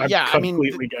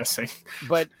completely guessing.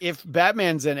 But if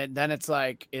Batman's in it, then it's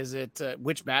like, is it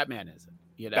which Batman is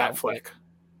it? Batfleck.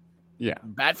 Yeah,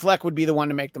 Batfleck would be the one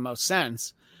to make the most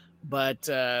sense. But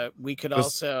we could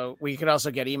also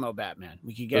get emo Batman.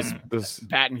 We could get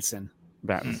Pattinson.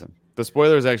 The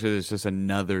spoiler is actually just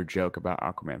another joke about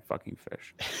Aquaman fucking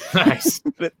fish. Nice.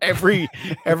 But every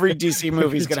DC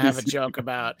movie is gonna have a joke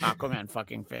about Aquaman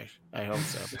fucking fish. I hope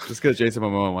so. Just because Jason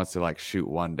Momoa wants to shoot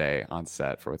one day on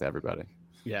set with everybody.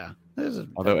 Yeah.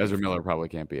 Although Ezra Miller probably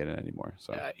can't be in it anymore.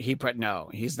 So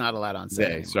he's not allowed on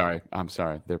set. I'm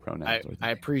sorry. Their pronouns. I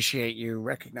appreciate you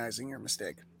recognizing your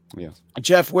mistake. Yes.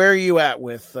 Jeff, where are you at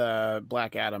with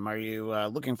Black Adam? Are you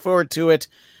looking forward to it?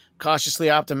 Cautiously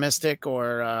optimistic,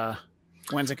 or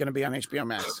when's it going to be on HBO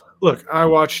Max? Look, I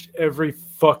watched every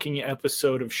fucking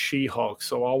episode of She-Hulk,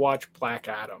 so I'll watch Black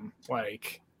Adam. But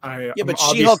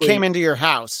She-Hulk came into your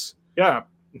house. Yeah,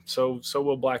 so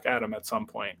will Black Adam at some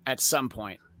point.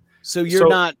 So you're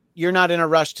not in a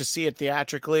rush to see it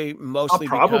theatrically. Mostly,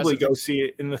 I'll probably go see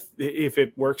it if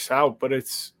it works out. But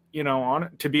it's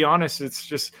to be honest, it's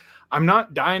just I'm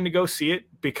not dying to go see it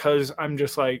because I'm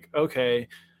just like, okay.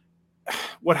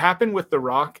 What happened with The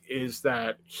Rock is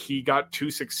that he got too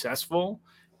successful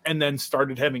and then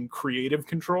started having creative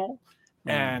control.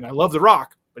 And I love The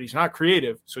Rock, but he's not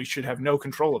creative, so he should have no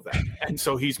control of that. And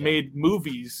so he's made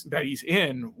movies that he's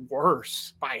in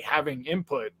worse by having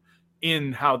input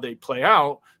in how they play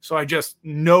out. So I just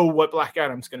know what Black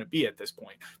Adam's going to be at this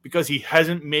point because he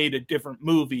hasn't made a different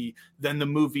movie than the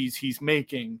movies he's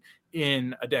making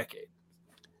in a decade.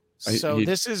 So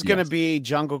this is going to be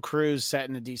Jungle Cruise set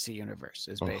in the DC universe.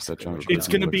 Is basically it's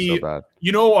going to be.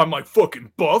 So I'm like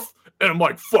fucking buff and I'm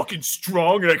like fucking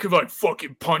strong and I can like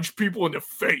fucking punch people in the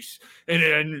face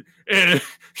and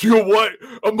you know what?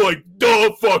 I'm like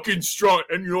fucking strong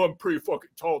and I'm pretty fucking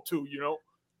tall too. Do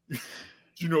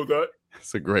you know that?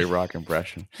 It's a great Rock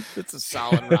impression. It's a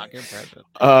solid Rock impression.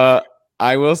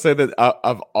 I will say that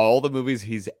of all the movies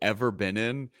he's ever been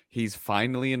in, he's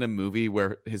finally in a movie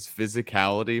where his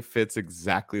physicality fits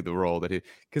exactly the role that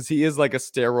because he is like a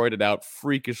steroided out,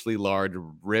 freakishly large,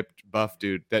 ripped, buff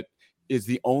dude that is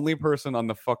the only person on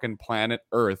the fucking planet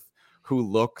Earth who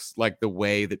looks like the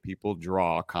way that people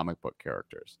draw comic book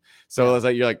characters. So it's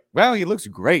like, you're like, wow, he looks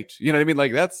great. You know what I mean?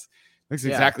 Like looks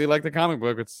exactly like the comic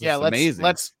book. It's amazing.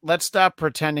 Let's stop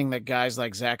pretending that guys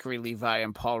like Zachary Levi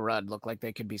and Paul Rudd look like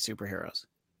they could be superheroes.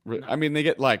 I mean, they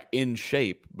get like in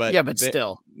shape, but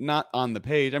still not on the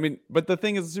page. I mean, but the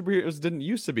thing is, superheroes didn't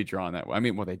used to be drawn that way. I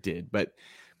mean, well, they did, but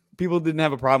people didn't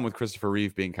have a problem with Christopher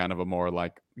Reeve being kind of a more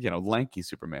like, lanky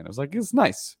Superman. It was like, it's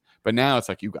nice, but now it's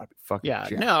like, you got to be fucking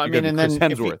jacked. No, I mean, and then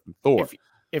Hemsworth and Thor.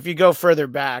 If you go further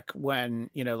back, when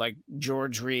like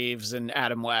George Reeves and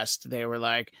Adam West, they were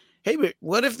like, hey, but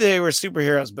what if they were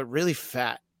superheroes but really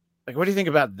fat? Like, what do you think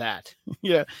about that?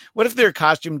 What if their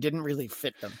costume didn't really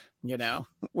fit them?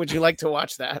 Would you like to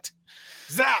watch that?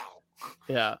 Zow!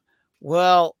 Yeah.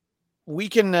 Well, we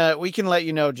can let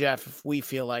you know, Jeff, if we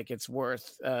feel like it's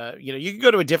worth. You can go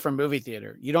to a different movie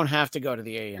theater. You don't have to go to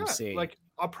the AMC. Yeah, like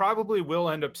I probably will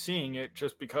end up seeing it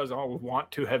just because I'll want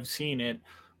to have seen it.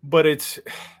 But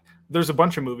there's a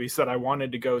bunch of movies that I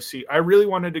wanted to go see. I really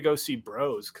wanted to go see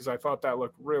Bros because I thought that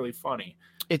looked really funny.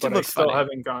 I still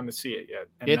haven't gone to see it yet.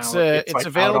 And it's like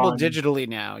available digitally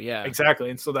now. Yeah, exactly.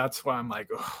 And so that's why I'm like,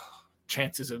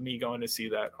 chances of me going to see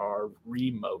that are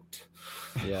remote.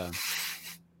 Yeah.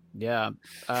 Yeah.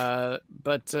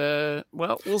 But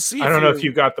we'll see. I don't know if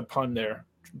you got the pun there,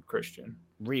 Christian.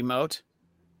 Remote?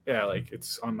 Yeah, like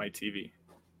it's on my TV.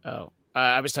 Oh,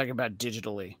 I was talking about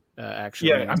digitally. Actually,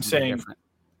 yeah, I'm saying different.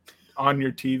 On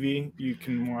your TV, you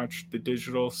can watch the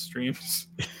digital streams.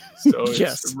 So it's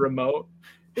yes. Remote.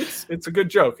 It's a good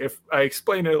joke. If I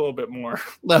explain it a little bit more,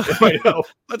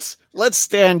 let's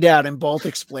stand down and both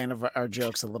explain our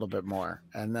jokes a little bit more,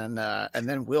 and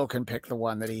then Will can pick the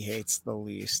one that he hates the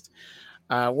least.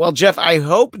 Well, Jeff, I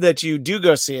hope that you do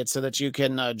go see it so that you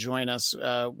can join us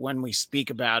when we speak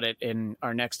about it in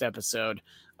our next episode,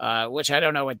 which I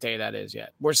don't know what day that is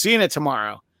yet. We're seeing it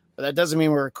tomorrow, but that doesn't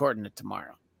mean we're recording it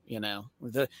tomorrow.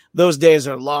 Those days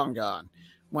are long gone.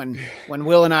 When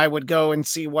Will and I would go and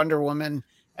see Wonder Woman,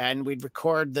 and we'd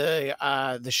record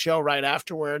the show right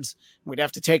afterwards. We'd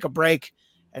have to take a break,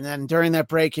 and then during that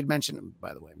break, he'd mention,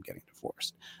 by the way, I'm getting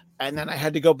divorced. And then I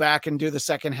had to go back and do the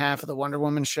second half of the Wonder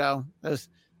Woman show. It's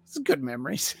good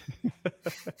memories. What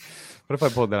if I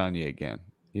pulled that on you again?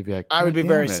 You'd be like, I would be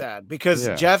very sad because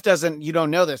Jeff doesn't. You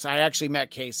don't know this. I actually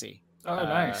met Casey. Oh,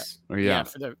 nice.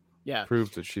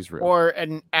 Proves that she's real. Or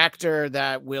an actor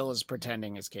that Will is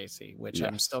pretending is Casey, which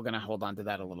I'm still going to hold on to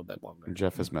that a little bit longer.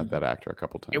 Jeff has met that actor a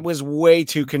couple times. It was way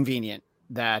too convenient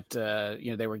that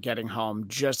they were getting home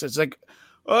just as like.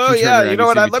 Oh, yeah. You know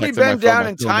what? Let me bend down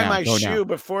and tie my shoe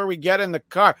before we get in the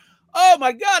car. Oh,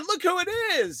 my God. Look who it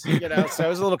is. So it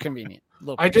was a little convenient.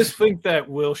 I just think that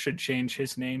Will should change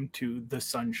his name to the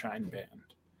Sunshine Band.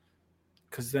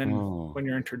 Because then when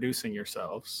you're introducing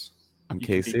yourselves. I'm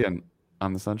Casey and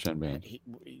I'm the Sunshine Band.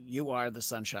 You are the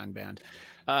Sunshine Band.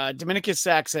 Dominicus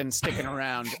Saxon sticking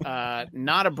around.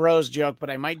 Not a bros joke,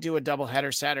 but I might do a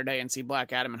doubleheader Saturday and see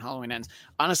Black Adam and Halloween Ends.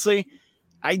 Honestly,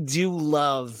 I do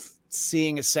love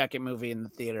seeing a second movie in the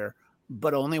theater,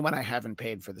 but only when I haven't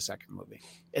paid for the second movie.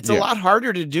 It's a lot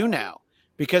harder to do now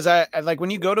because I like when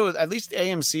you go to at least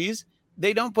AMC's,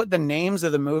 they don't put the names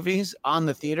of the movies on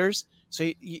the theaters. So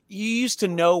you used to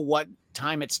know what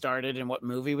time it started and what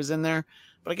movie was in there.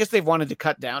 But I guess they've wanted to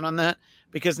cut down on that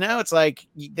because now it's like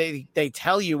they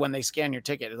tell you when they scan your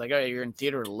ticket. It's like, oh, you're in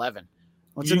theater 11.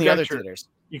 What's in the other theaters?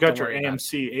 You got your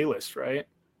AMC A-list, right?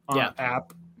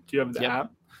 App. Do you have the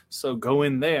app? So go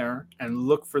in there and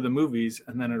look for the movies,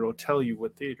 and then it'll tell you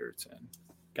what theater it's in.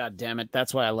 God damn it.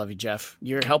 That's why I love you, Jeff.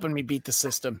 You're helping me beat the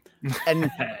system.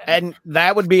 And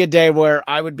that would be a day where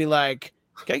I would be like,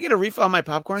 can I get a refill on my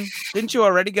popcorn? Didn't you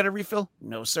already get a refill?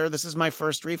 No, sir. This is my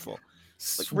first refill.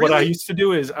 Like, really? What I used to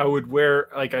do is I would wear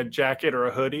like a jacket or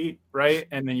a hoodie, right?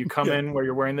 And then you come in where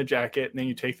you're wearing the jacket, and then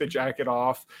you take the jacket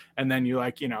off, and then you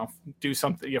do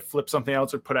something, you flip something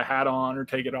else or put a hat on or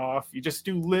take it off. You just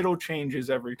do little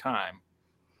changes every time.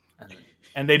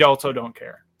 And they also don't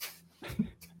care.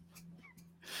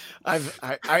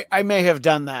 I may have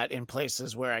done that in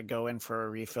places where I go in for a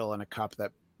refill in a cup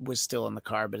that was still in the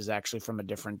car, but is actually from a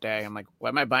different day. I'm like, why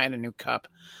am I buying a new cup?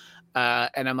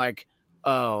 And I'm like,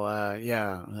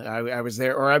 I was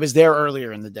there, or I was there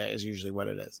earlier in the day is usually what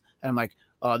it is. And I'm like,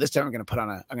 oh, this time I'm going to put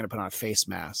on a face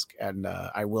mask and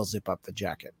I will zip up the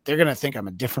jacket. They're going to think I'm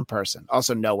a different person.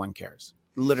 Also, no one cares.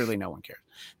 Literally no one cares.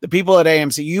 The people at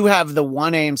AMC, you have the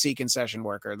one AMC concession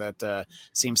worker that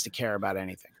seems to care about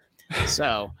anything.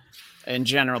 So in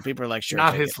general, people are like, sure.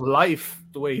 Not his life,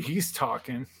 the way he's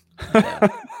talking. Yeah.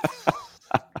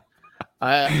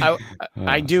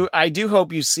 I do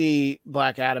hope you see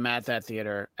Black Adam at that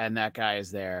theater and that guy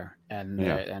is there and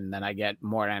then I get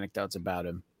more anecdotes about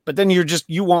him. But then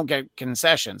you won't get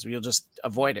concessions. You'll just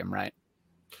avoid him, right?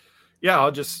 Yeah,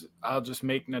 I'll just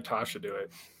make Natasha do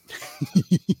it.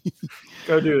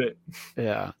 Go do it.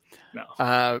 Yeah.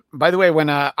 No. By the way, when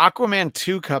Aquaman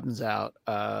 2 comes out,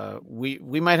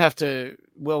 we might have to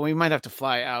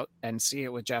fly out and see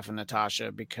it with Jeff and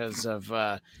Natasha because of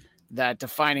that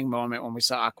defining moment when we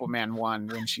saw Aquaman 1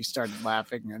 when she started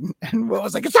laughing and Will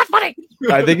was like, it's not funny.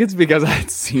 I think it's because I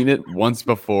had seen it once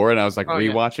before and I was like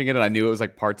rewatching it and I knew it was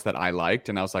like parts that I liked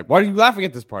and I was like, why are you laughing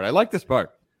at this part? I like this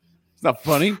part. It's not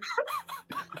funny.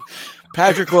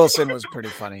 Patrick Wilson was pretty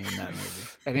funny in that movie.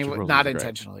 And he was not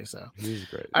intentionally so. He's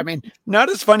great. I mean, not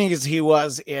as funny as he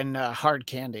was in Hard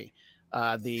Candy.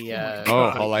 The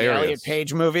Elliot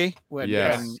Page movie.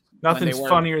 Nothing's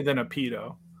funnier than a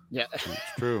pedo. Yeah. It's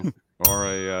true. Or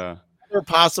a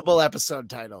possible episode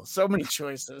title. So many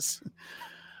choices.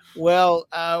 Well,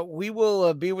 we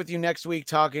will be with you next week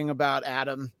talking about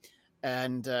Adam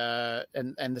and the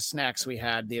snacks we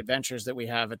had, the adventures that we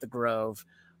have at the Grove.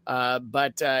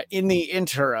 But in the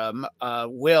interim,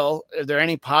 Will, are there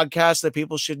any podcasts that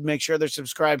people should make sure they're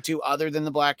subscribed to other than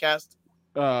the Bladtcast?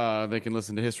 They can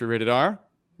listen to History Rated R,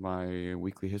 my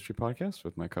weekly history podcast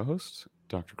with my co-host,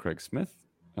 Dr. Craig Smith.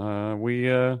 We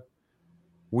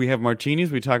have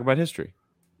martinis. We talk about history.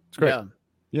 It's great.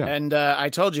 Yeah. And I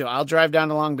told you, I'll drive down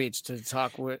to Long Beach to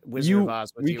talk with Wizard of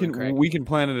Oz with you and Craig. We can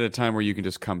plan it at a time where you can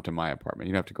just come to my apartment.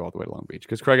 You don't have to go all the way to Long Beach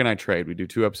because Craig and I trade. We do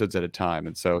 2 episodes at a time.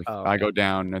 And so I go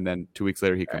down and then 2 weeks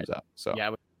later he comes up. So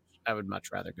yeah, I would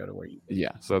much rather go to where you.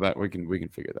 Yeah. So that we can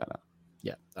figure that out.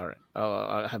 Yeah. All right.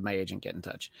 I'll have my agent get in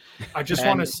touch. I just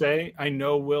want to say, I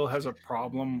know Will has a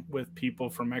problem with people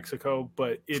from Mexico,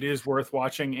 but it is worth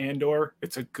watching Andor.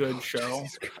 It's a good show.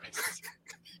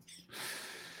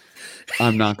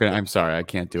 I'm sorry. I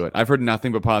can't do it. I've heard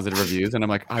nothing but positive reviews. And I'm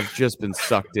like, I've just been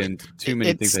sucked into too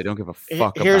many things I don't give a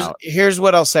fuck about. Here's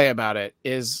what I'll say about it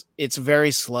is it's very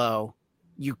slow.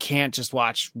 You can't just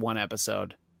watch one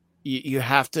episode. You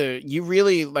have to, you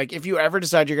really like, if you ever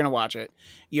decide you're going to watch it,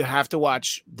 you have to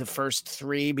watch the first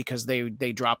 3 because they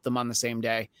drop them on the same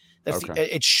day.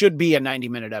 It should be a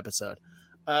 90-minute episode.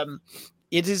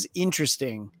 It is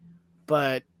interesting,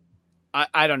 but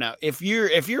I don't know if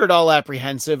you're at all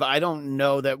apprehensive. I don't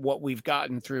know that what we've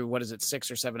gotten through,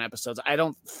 6 or 7 episodes. I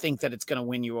don't think that it's going to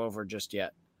win you over just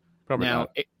yet. Probably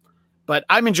not. But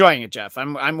I'm enjoying it, Jeff.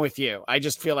 I'm with you. I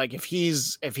just feel like if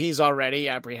he's already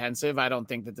apprehensive, I don't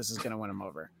think that this is going to win him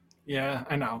over. Yeah,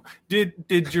 I know. Did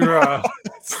your that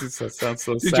sounds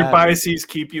so did sad. your biases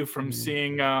keep you from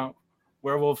seeing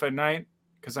Werewolf at Night?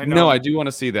 Because I know. No, I do want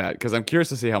to see that because I'm curious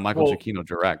to see how Michael Giacchino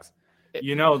directs.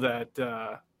 You know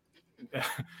that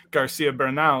Garcia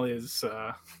Bernal is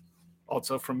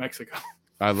also from Mexico.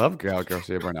 I love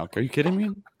Garcia Bernal. Are you kidding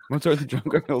me? Mozart the Drum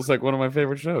Girl is like one of my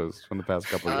favorite shows from the past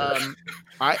couple of years.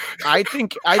 I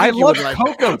think I love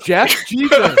Coco, Jeff.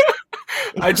 Jesus.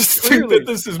 I just think that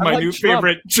this is my new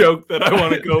favorite joke that I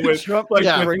want to go with.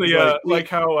 Like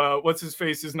how what's his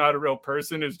face is not a real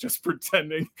person, is just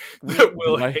pretending that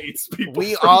Will hates people.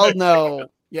 We all know.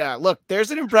 Yeah, look,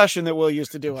 there's an impression that Will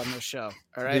used to do on this show.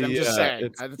 All right, I'm just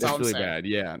saying. It's really bad.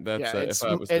 Yeah, that's if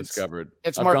I was discovered.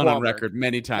 It's I've Mark gone Wahlberg. on record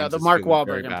many times. No, the Mark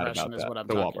Wahlberg impression is what I'm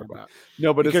talking about.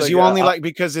 No, but because it's you only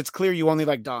because it's clear you only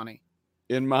like Donnie.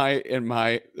 In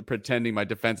my pretending, my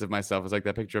defense of myself is like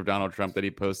that picture of Donald Trump that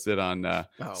he posted on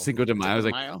Cinco de Mayo. I was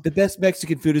like, the best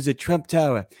Mexican food is at Trump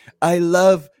Tower. I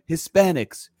love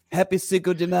Hispanics. Happy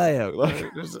Cinco de Mayo.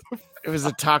 It was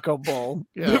a taco bowl.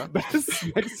 The Yeah. best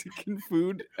Mexican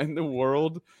food in the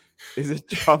world is at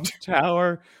Trump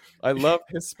Tower. I love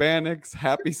Hispanics.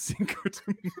 Happy Cinco de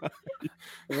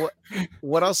Mayo.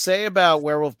 What I'll say about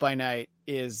Werewolf by Night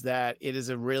is that it is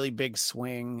a really big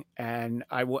swing. And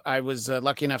I was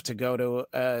lucky enough to go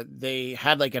to, they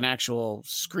had like an actual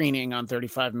screening on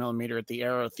 35 millimeter at the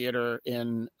Aero Theater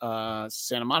in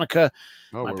Santa Monica.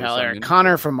 My pal Eric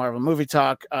Connor from Marvel Movie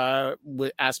Talk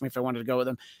asked me if I wanted to go with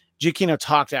him. Giacchino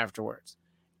talked afterwards.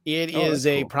 It is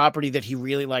a property that he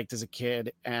really liked as a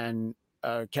kid. And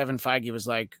Kevin Feige was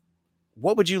like,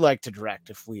 what would you like to direct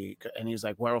and he was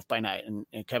like, Werewolf by Night. And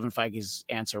Kevin Feige's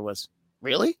answer was,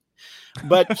 really?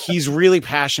 But he's really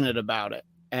passionate about it.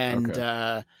 And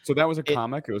so that was a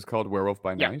comic. It was called Werewolf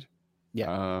by Night. Yeah.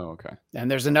 Oh, okay.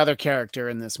 And there's another character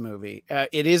in this movie.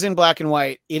 It is in black and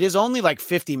white. It is only like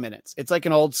 50 minutes. It's like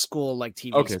an old school like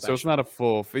TV Okay, special. so it's not a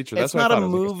full feature. It's That's what not I a thought.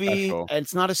 movie.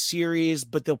 It's not a series,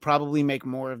 but they'll probably make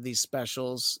more of these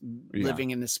specials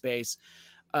living in this space.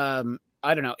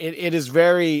 I don't know. It is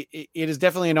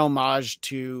definitely an homage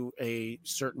to a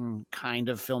certain kind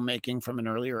of filmmaking from an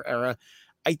earlier era.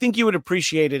 I think you would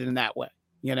appreciate it in that way,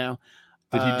 you know?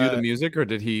 Did he do the music, or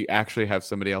did he actually have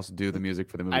somebody else do the music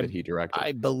for the movie that he directed?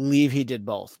 I believe he did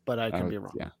both, but I could be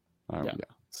wrong. Yeah.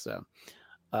 So,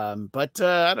 but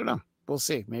I don't know. We'll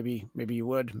see. Maybe you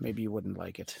would. Maybe you wouldn't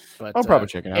like it. But I'll probably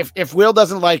check it out. If Will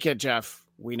doesn't like it, Jeff,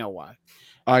 we know why.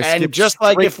 And just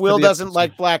like if Will doesn't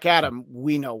like Black Adam,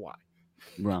 we know why.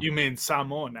 Well, you mean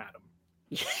Samon Adam?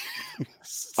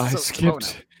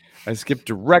 I skipped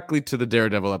directly to the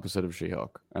Daredevil episode of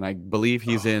She-Hulk, and I believe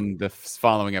he's in the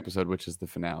following episode, which is the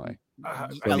finale. I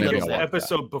think it was the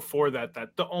episode before that.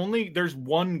 There's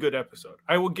one good episode.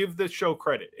 I will give this show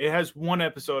credit. It has one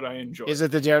episode I enjoyed. Is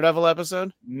it the Daredevil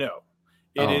episode? No,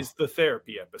 it is the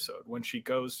therapy episode when she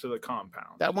goes to the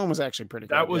compound. That one was actually pretty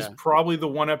good. That was probably the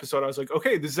one episode I was like,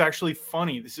 okay, this is actually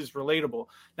funny. This is relatable.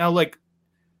 Now, like,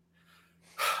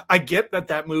 I get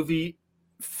that movie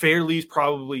fairly is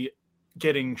probably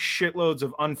getting shitloads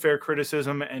of unfair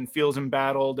criticism and feels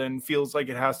embattled and feels like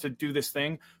it has to do this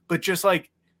thing, but just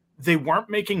like they weren't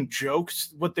making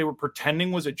jokes. What they were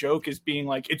pretending was a joke is being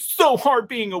like, it's so hard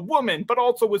being a woman, but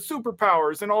also with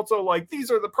superpowers, and also like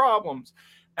these are the problems.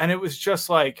 And it was just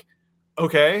like,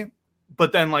 okay,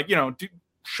 but then like,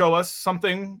 show us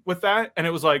something with that. And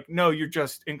it was like, no, you're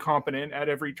just incompetent at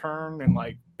every turn and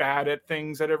like bad at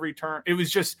things at every turn. It was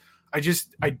just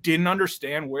I didn't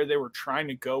understand where they were trying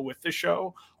to go with the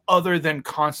show, other than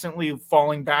constantly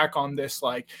falling back on this,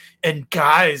 like, and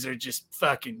guys are just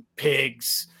fucking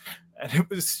pigs. And it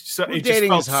was so, it just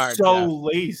felt hard, so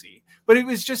lazy. But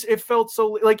it felt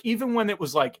so, like, even when it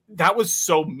was like, that was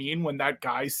so mean when that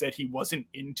guy said he wasn't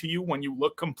into you when you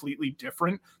look completely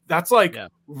different. That's like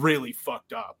really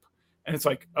fucked up. And it's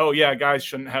like, oh yeah, guys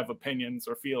shouldn't have opinions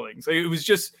or feelings. It was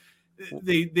just,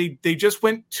 they just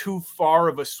went too far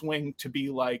of a swing to be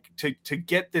like to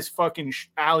get this fucking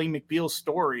Ally McBeal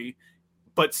story,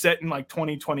 but set in like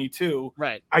 2022.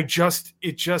 Right.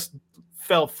 It just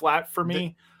fell flat for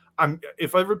me.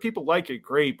 If other people like it,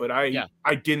 great, but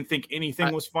I didn't think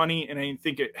anything was funny, and I didn't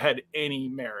think it had any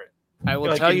merit. I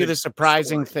will tell you the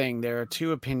surprising thing. There are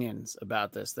two opinions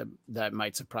about this that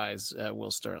might surprise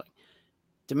Will Sterling.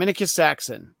 Dominicus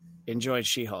Saxon enjoyed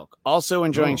She-Hulk. Also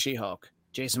enjoying She-Hulk.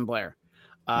 Jason Blair.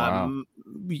 Wow.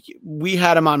 We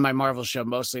had him on my Marvel show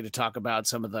mostly to talk about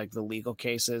some of like the legal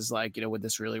cases, like, would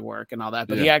this really work and all that.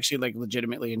 But he actually like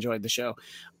legitimately enjoyed the show.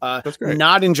 That's great.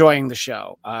 Not enjoying the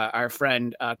show, our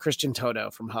friend Christian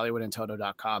Toto from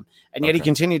HollywoodandToto.com, and yet he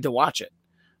continued to watch it.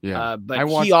 Yeah, but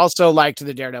he also liked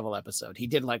the Daredevil episode. He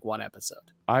did like one episode.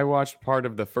 I watched part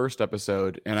of the first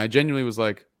episode, and I genuinely was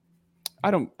like,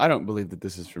 I don't believe that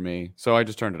this is for me. So I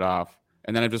just turned it off,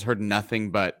 and then I've just heard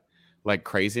nothing but like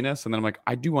craziness, and then I'm like,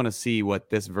 I do want to see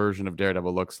what this version of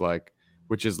Daredevil looks like,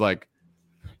 which is like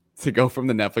to go from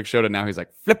the Netflix show to now he's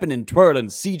like flipping and twirling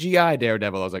CGI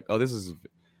Daredevil. I was like, oh, this is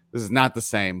not the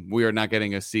same. We are not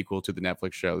getting a sequel to the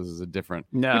Netflix show. This is a different.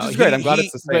 No, which is great. I'm glad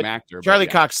it's the same actor. Charlie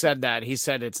Cox said that. He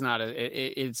said it's not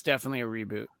it's definitely a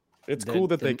reboot. It's cool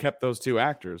that they kept those two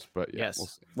actors, but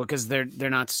yes, well, because they're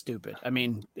not stupid. I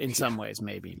mean, in some ways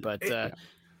maybe, but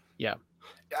yeah.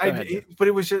 But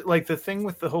it was just like the thing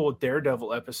with the whole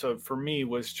Daredevil episode for me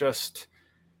was just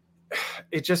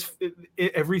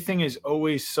everything is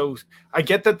always so. I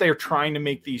get that they're trying to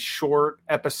make these short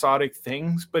episodic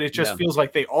things, but it just feels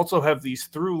like they also have these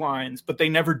through lines, but they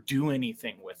never do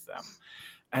anything with them.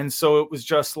 And so it was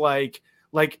just like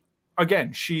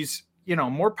again, she's,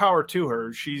 more power to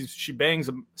her. She bangs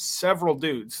several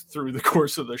dudes through the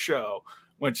course of the show,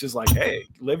 which is like, hey,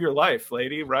 live your life,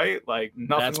 lady, right? Like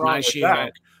nothing wrong with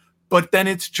that. But then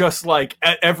it's just like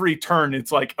at every turn,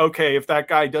 it's like, okay, if that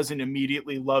guy doesn't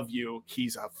immediately love you,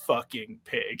 he's a fucking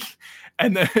pig.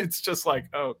 And then it's just like,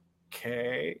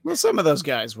 okay. Well, some of those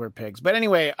guys were pigs. But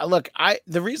anyway, look,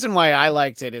 the reason why I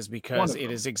liked it is because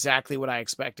it is exactly what I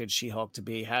expected She-Hulk to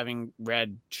be, having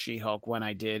read She-Hulk when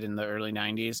I did in the early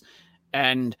 90s.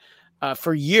 And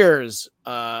for years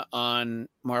on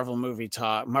Marvel Movie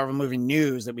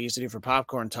News that we used to do for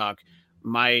Popcorn Talk,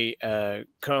 my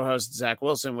co-host Zach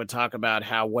Wilson would talk about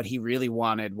how what he really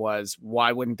wanted was,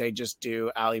 why wouldn't they just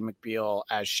do Ally McBeal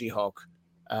as She-Hulk?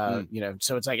 So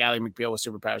it's like Ally McBeal with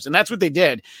superpowers, and that's what they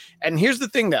did. And here's the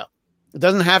thing, though, it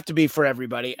doesn't have to be for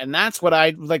everybody, and that's what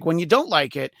I like. When you don't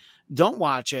like it, don't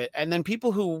watch it. And then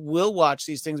people who will watch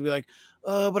these things will be like,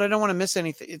 but I don't want to miss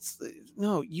anything.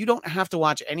 No, you don't have to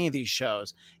watch any of these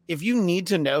shows. If you need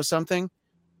to know something,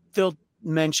 they'll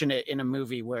mention it in a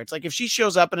movie where it's like, if she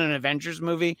shows up in an Avengers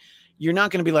movie, you're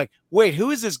not going to be like, wait,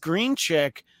 who is this green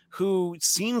chick who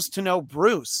seems to know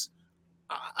Bruce?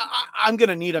 I'm going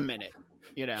to need a minute.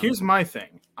 Here's my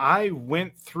thing. I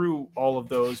went through all of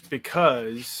those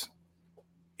because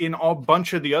in a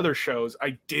bunch of the other shows,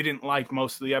 I didn't like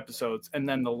most of the episodes. And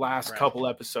then the last couple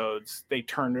episodes, they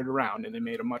turned it around and they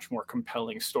made a much more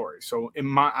compelling story. So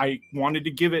I wanted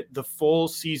to give it the full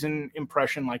season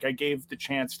impression, like I gave the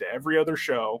chance to every other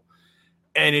show,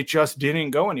 and it just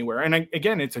didn't go anywhere. And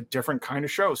again, it's a different kind of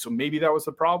show. So maybe that was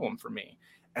the problem for me.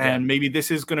 And maybe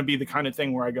this is going to be the kind of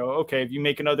thing where I go, okay, if you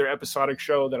make another episodic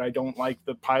show that I don't like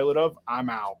the pilot of, I'm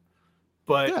out.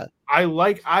 But I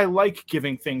like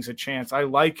giving things a chance. I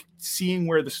like seeing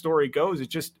where the story goes.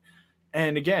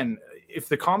 And again, if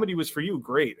the comedy was for you,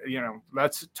 great.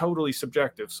 That's totally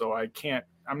subjective. So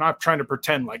I'm not trying to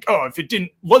pretend like, oh, if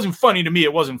it wasn't funny to me,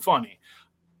 it wasn't funny.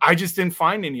 I just didn't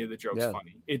find any of the jokes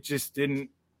funny. It just didn't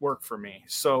work for me.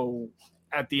 So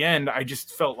at the end, I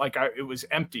just felt like it was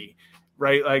empty.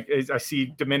 Right? Like I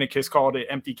see Dominicus called it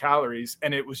empty calories,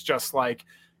 and it was just like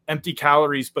empty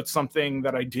calories, but something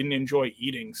that I didn't enjoy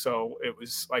eating. So it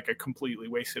was like a completely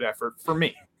wasted effort for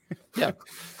me. Yeah.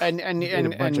 And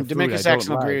Dominicus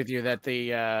actually agree with you that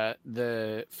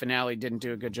the finale didn't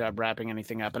do a good job wrapping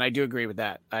anything up. And I do agree with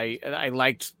that. I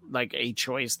liked like a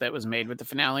choice that was made with the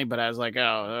finale, but I was like,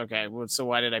 oh, okay. Well, so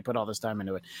why did I put all this time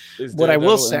into it? What I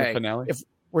will say, if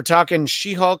we're talking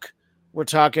She-Hulk, we're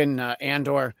talking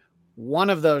Andor, one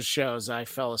of those shows I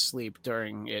fell asleep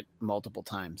during it multiple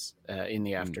times in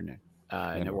the afternoon,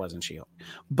 and it wasn't She-Hulk.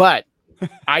 But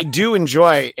I do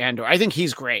enjoy Andor. I think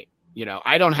he's great.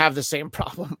 I don't have the same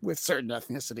problem with certain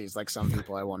ethnicities like some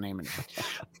people. I won't name anything.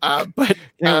 But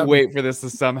can't wait for this to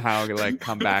somehow like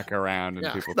come back around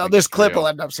and people. No, this clip will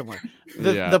end up somewhere.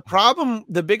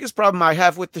 The biggest problem I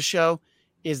have with the show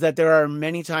is that there are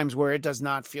many times where it does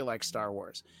not feel like Star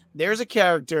Wars. There's a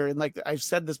character, and like I've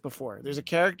said this before, there's a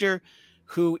character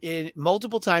who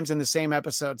multiple times in the same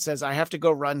episode says, I have to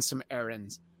go run some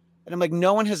errands. And I'm like,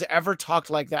 no one has ever talked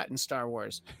like that in Star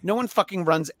Wars. No one fucking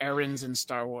runs errands in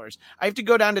Star Wars. I have to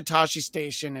go down to Tashi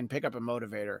Station and pick up a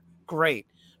motivator. Great.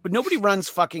 But nobody runs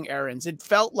fucking errands. It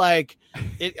felt like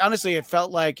it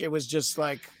was just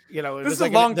like, it this was is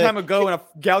like a long time ago in a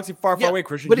galaxy far away,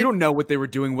 Christian. But you don't know what they were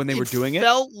doing when they were doing it. It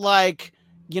felt like,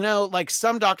 like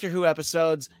some Doctor Who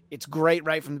episodes, it's great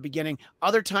right from the beginning.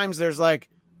 Other times there's like,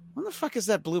 when the fuck is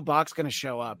that blue box going to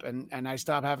show up? And I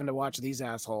stop having to watch these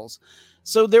assholes.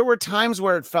 So there were times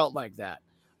where it felt like that.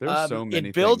 There's so many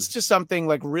It builds to something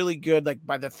like really good. Like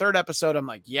by the third episode, I'm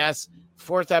like, yes.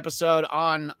 Fourth episode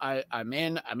on, I'm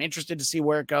in. I'm interested to see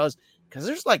where it goes. Because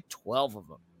there's like 12 of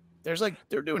them.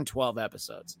 They're doing 12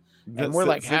 episodes. And we're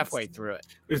like halfway through it.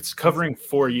 It's covering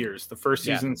 4 years. The first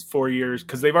season's 4 years.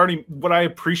 Because what I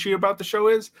appreciate about the show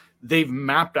is they've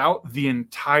mapped out the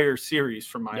entire series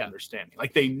from my understanding.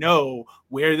 Like they know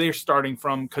where they're starting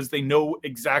from because they know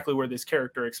exactly where this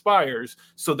character expires.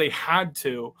 So they had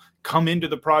to come into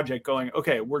the project going,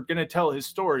 okay, we're going to tell his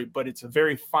story, but it's a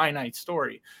very finite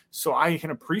story. So I can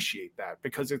appreciate that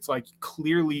because it's like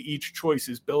clearly each choice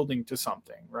is building to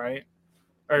something, right?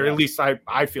 Or at least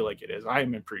I feel like it is. I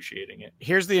am appreciating it.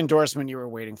 Here's the endorsement you were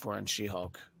waiting for on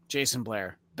She-Hulk. Jason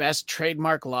Blair, best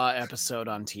trademark law episode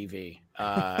on TV.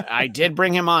 I did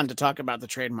bring him on to talk about the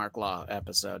trademark law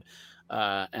episode.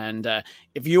 And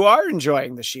if you are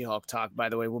enjoying the She-Hulk talk, by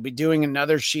the way, we'll be doing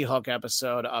another She-Hulk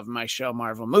episode of my show,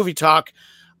 Marvel Movie Talk,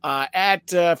 at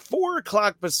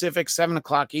 4:00 Pacific,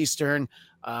 7:00 Eastern,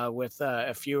 with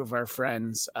a few of our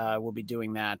friends. We'll be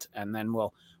doing that. And then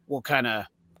we'll kind of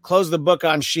close the book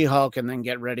on She-Hulk and then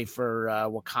get ready for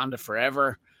Wakanda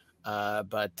Forever.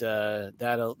 But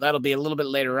that'll be a little bit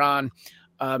later on.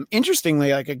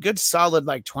 Interestingly, like a good solid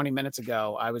 20 minutes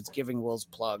ago, I was giving Will's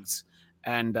plugs.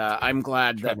 And I'm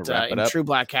glad that in true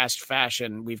Bladtcast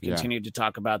fashion, we've continued to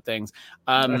talk about things.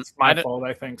 That's my fault,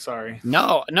 I think. Sorry.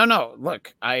 No.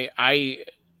 Look, I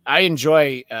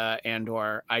enjoy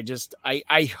Andor.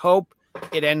 I hope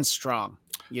it ends strong.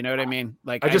 You know what I mean?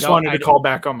 Like I just wanted to call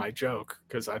back on my joke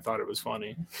because I thought it was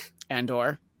funny.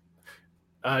 Andor?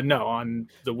 No, on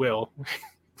the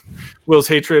Will's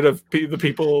hatred of the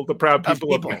people, the proud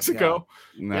people of Mexico.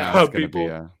 Yeah. It's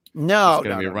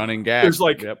gonna be a running gag.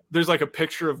 There's like a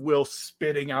picture of Will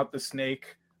spitting out the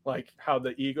snake, like how the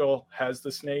eagle has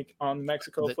the snake on the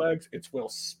Mexico flags. It's Will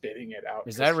spitting it out.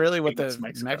 Is that really what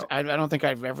the I don't think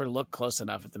I've ever looked close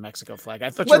enough at the Mexico flag. I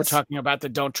thought you were talking about the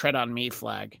 "Don't Tread on Me"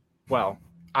 flag. Well,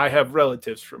 I have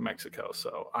relatives from Mexico,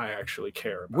 so I actually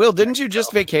care about Will, didn't Mexico. you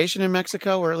just vacation in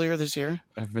Mexico earlier this year?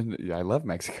 I love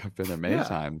Mexico. I've been there many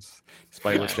times,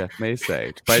 despite what Jeff may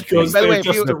say. He goes by the there way,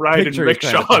 just to ride in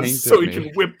rickshaws so he can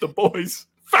whip the boys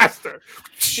faster.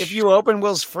 If you open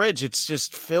Will's fridge, it's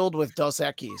just filled with Dos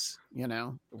Equis. You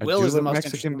know, Will is the most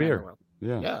Mexican beer.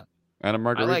 Yeah, and a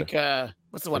margarita. I like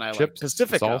what's the one I chips, like?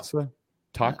 Pacifico. Salsa,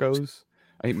 tacos.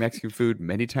 I eat Mexican food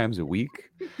many times a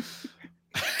week.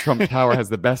 Trump Tower has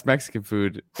the best Mexican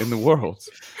food in the world.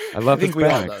 I think we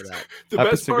all know that. The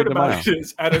best part about it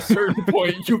is, at a certain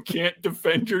point, you can't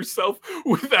defend yourself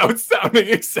without sounding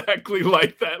exactly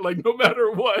like that. Like, no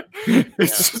matter what,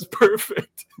 it's just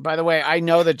perfect. By the way, I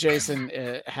know that Jason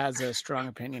has a strong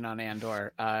opinion on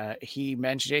Andor.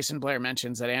 Jason Blair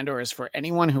mentions that Andor is for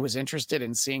anyone who is interested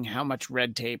in seeing how much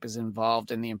red tape is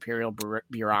involved in the Imperial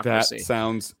bureaucracy. That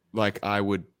sounds like I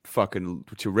would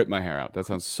to rip my hair out. That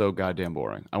sounds so goddamn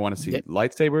boring. I want to see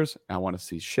lightsabers. I want to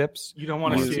see ships. You don't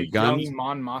want to see guns. Young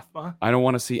Mon Mothma? I don't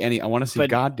want to see any. I want to see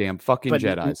goddamn fucking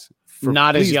Jedis.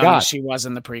 Not as young as she was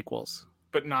in the prequels.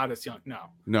 But not as young. No.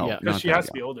 Because she has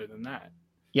to be older than that.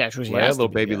 Yeah, she Leia, little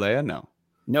baby Leia. No,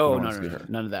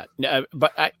 none of that.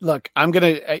 But look, I'm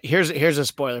gonna. Here's a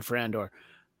spoiler for Andor.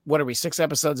 What are we? 6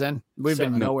 episodes in? We've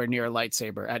been nowhere near a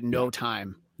lightsaber at no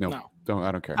time. No.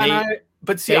 I don't care.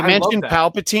 They mentioned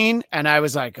Palpatine, and I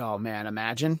was like, oh man,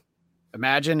 imagine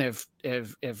if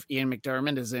Ian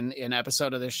McDiarmid is in an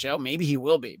episode of this show. Maybe he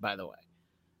will be, by the way.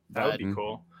 That would be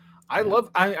cool.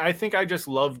 I think I just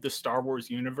love the Star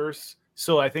Wars universe.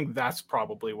 So I think that's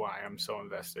probably why I'm so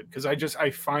invested, because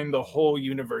I find the whole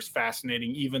universe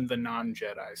fascinating, even the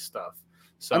non-Jedi stuff.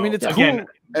 So I mean, it's again, cool.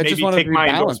 Maybe take my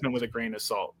endorsement with a grain of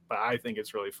salt, but I think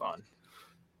it's really fun.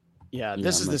 Yeah,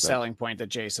 this is the selling point that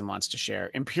Jason wants to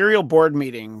share. Imperial board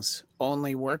meetings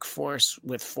only work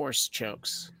with force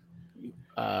chokes.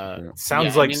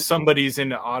 Sounds like somebody's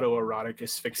into autoerotic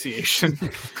asphyxiation.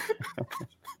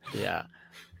 Yeah.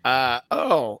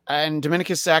 And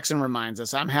Dominicus Saxon reminds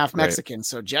us, I'm half Mexican,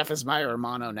 so Jeff is my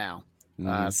hermano now. We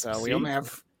only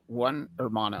have one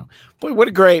hermano. Boy, what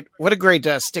a great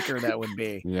sticker that would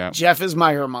be. Yeah. Jeff is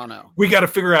my hermano. We got to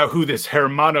figure out who this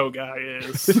hermano guy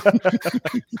is.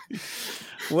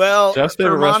 Well, Jeff's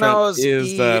favorite restaurant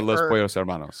is Los Pollos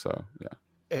Hermanos. So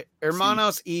yeah.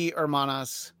 Hermanos y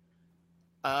hermanas.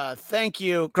 Thank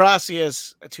you.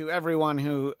 Gracias to everyone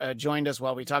who joined us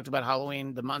while we talked about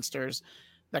Halloween, the Munsters,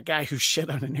 that guy who shit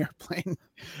on an airplane,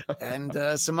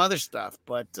 and some other stuff.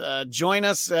 But join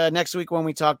us next week when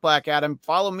we talk Black Adam.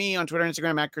 Follow me on Twitter and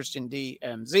Instagram at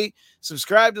ChristianDMZ.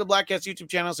 Subscribe to the Bladtcast YouTube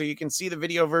channel so you can see the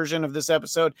video version of this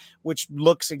episode, which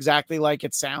looks exactly like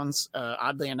it sounds,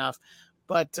 oddly enough.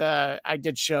 But I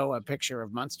did show a picture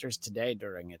of Munsters today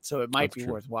during it, so it might be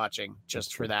worth watching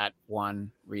just for that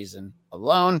one reason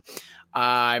alone.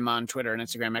 I'm on Twitter and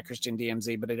Instagram at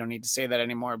ChristianDMZ, but I don't need to say that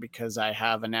anymore because I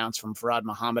have an announce from Farad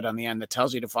Muhammad on the end that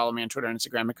tells you to follow me on Twitter and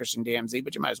Instagram at ChristianDMZ,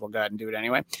 but you might as well go ahead and do it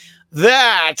anyway.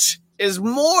 That is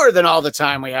more than all the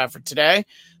time we have for today.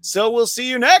 So we'll see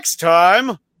you next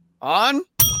time on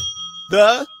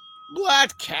the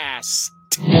Bladtcast.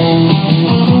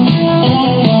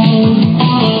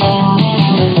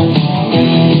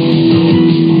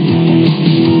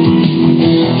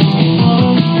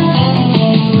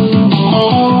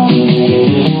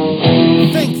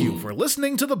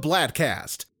 Listening to the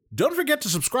Bladtcast. Don't forget to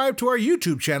subscribe to our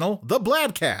YouTube channel, The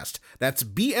Bladtcast. That's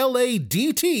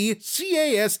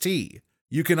BLADTCAST.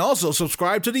 You can also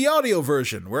subscribe to the audio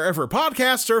version wherever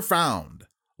podcasts are found.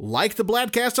 Like the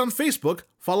Bladtcast on Facebook,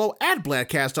 follow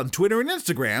 @Bladtcast on Twitter and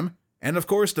Instagram, and of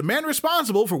course, the man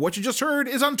responsible for what you just heard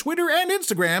is on Twitter and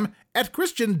Instagram at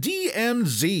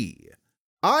ChristianDMZ.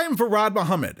 I'm Farad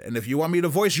Muhammad, and if you want me to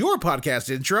voice your podcast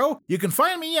intro, you can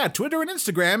find me at Twitter and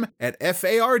Instagram at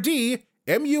FARDMUHAMMAD.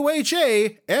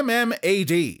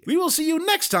 We will see you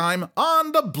next time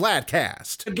on the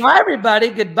Bladtcast. Goodbye, everybody.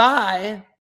 Goodbye.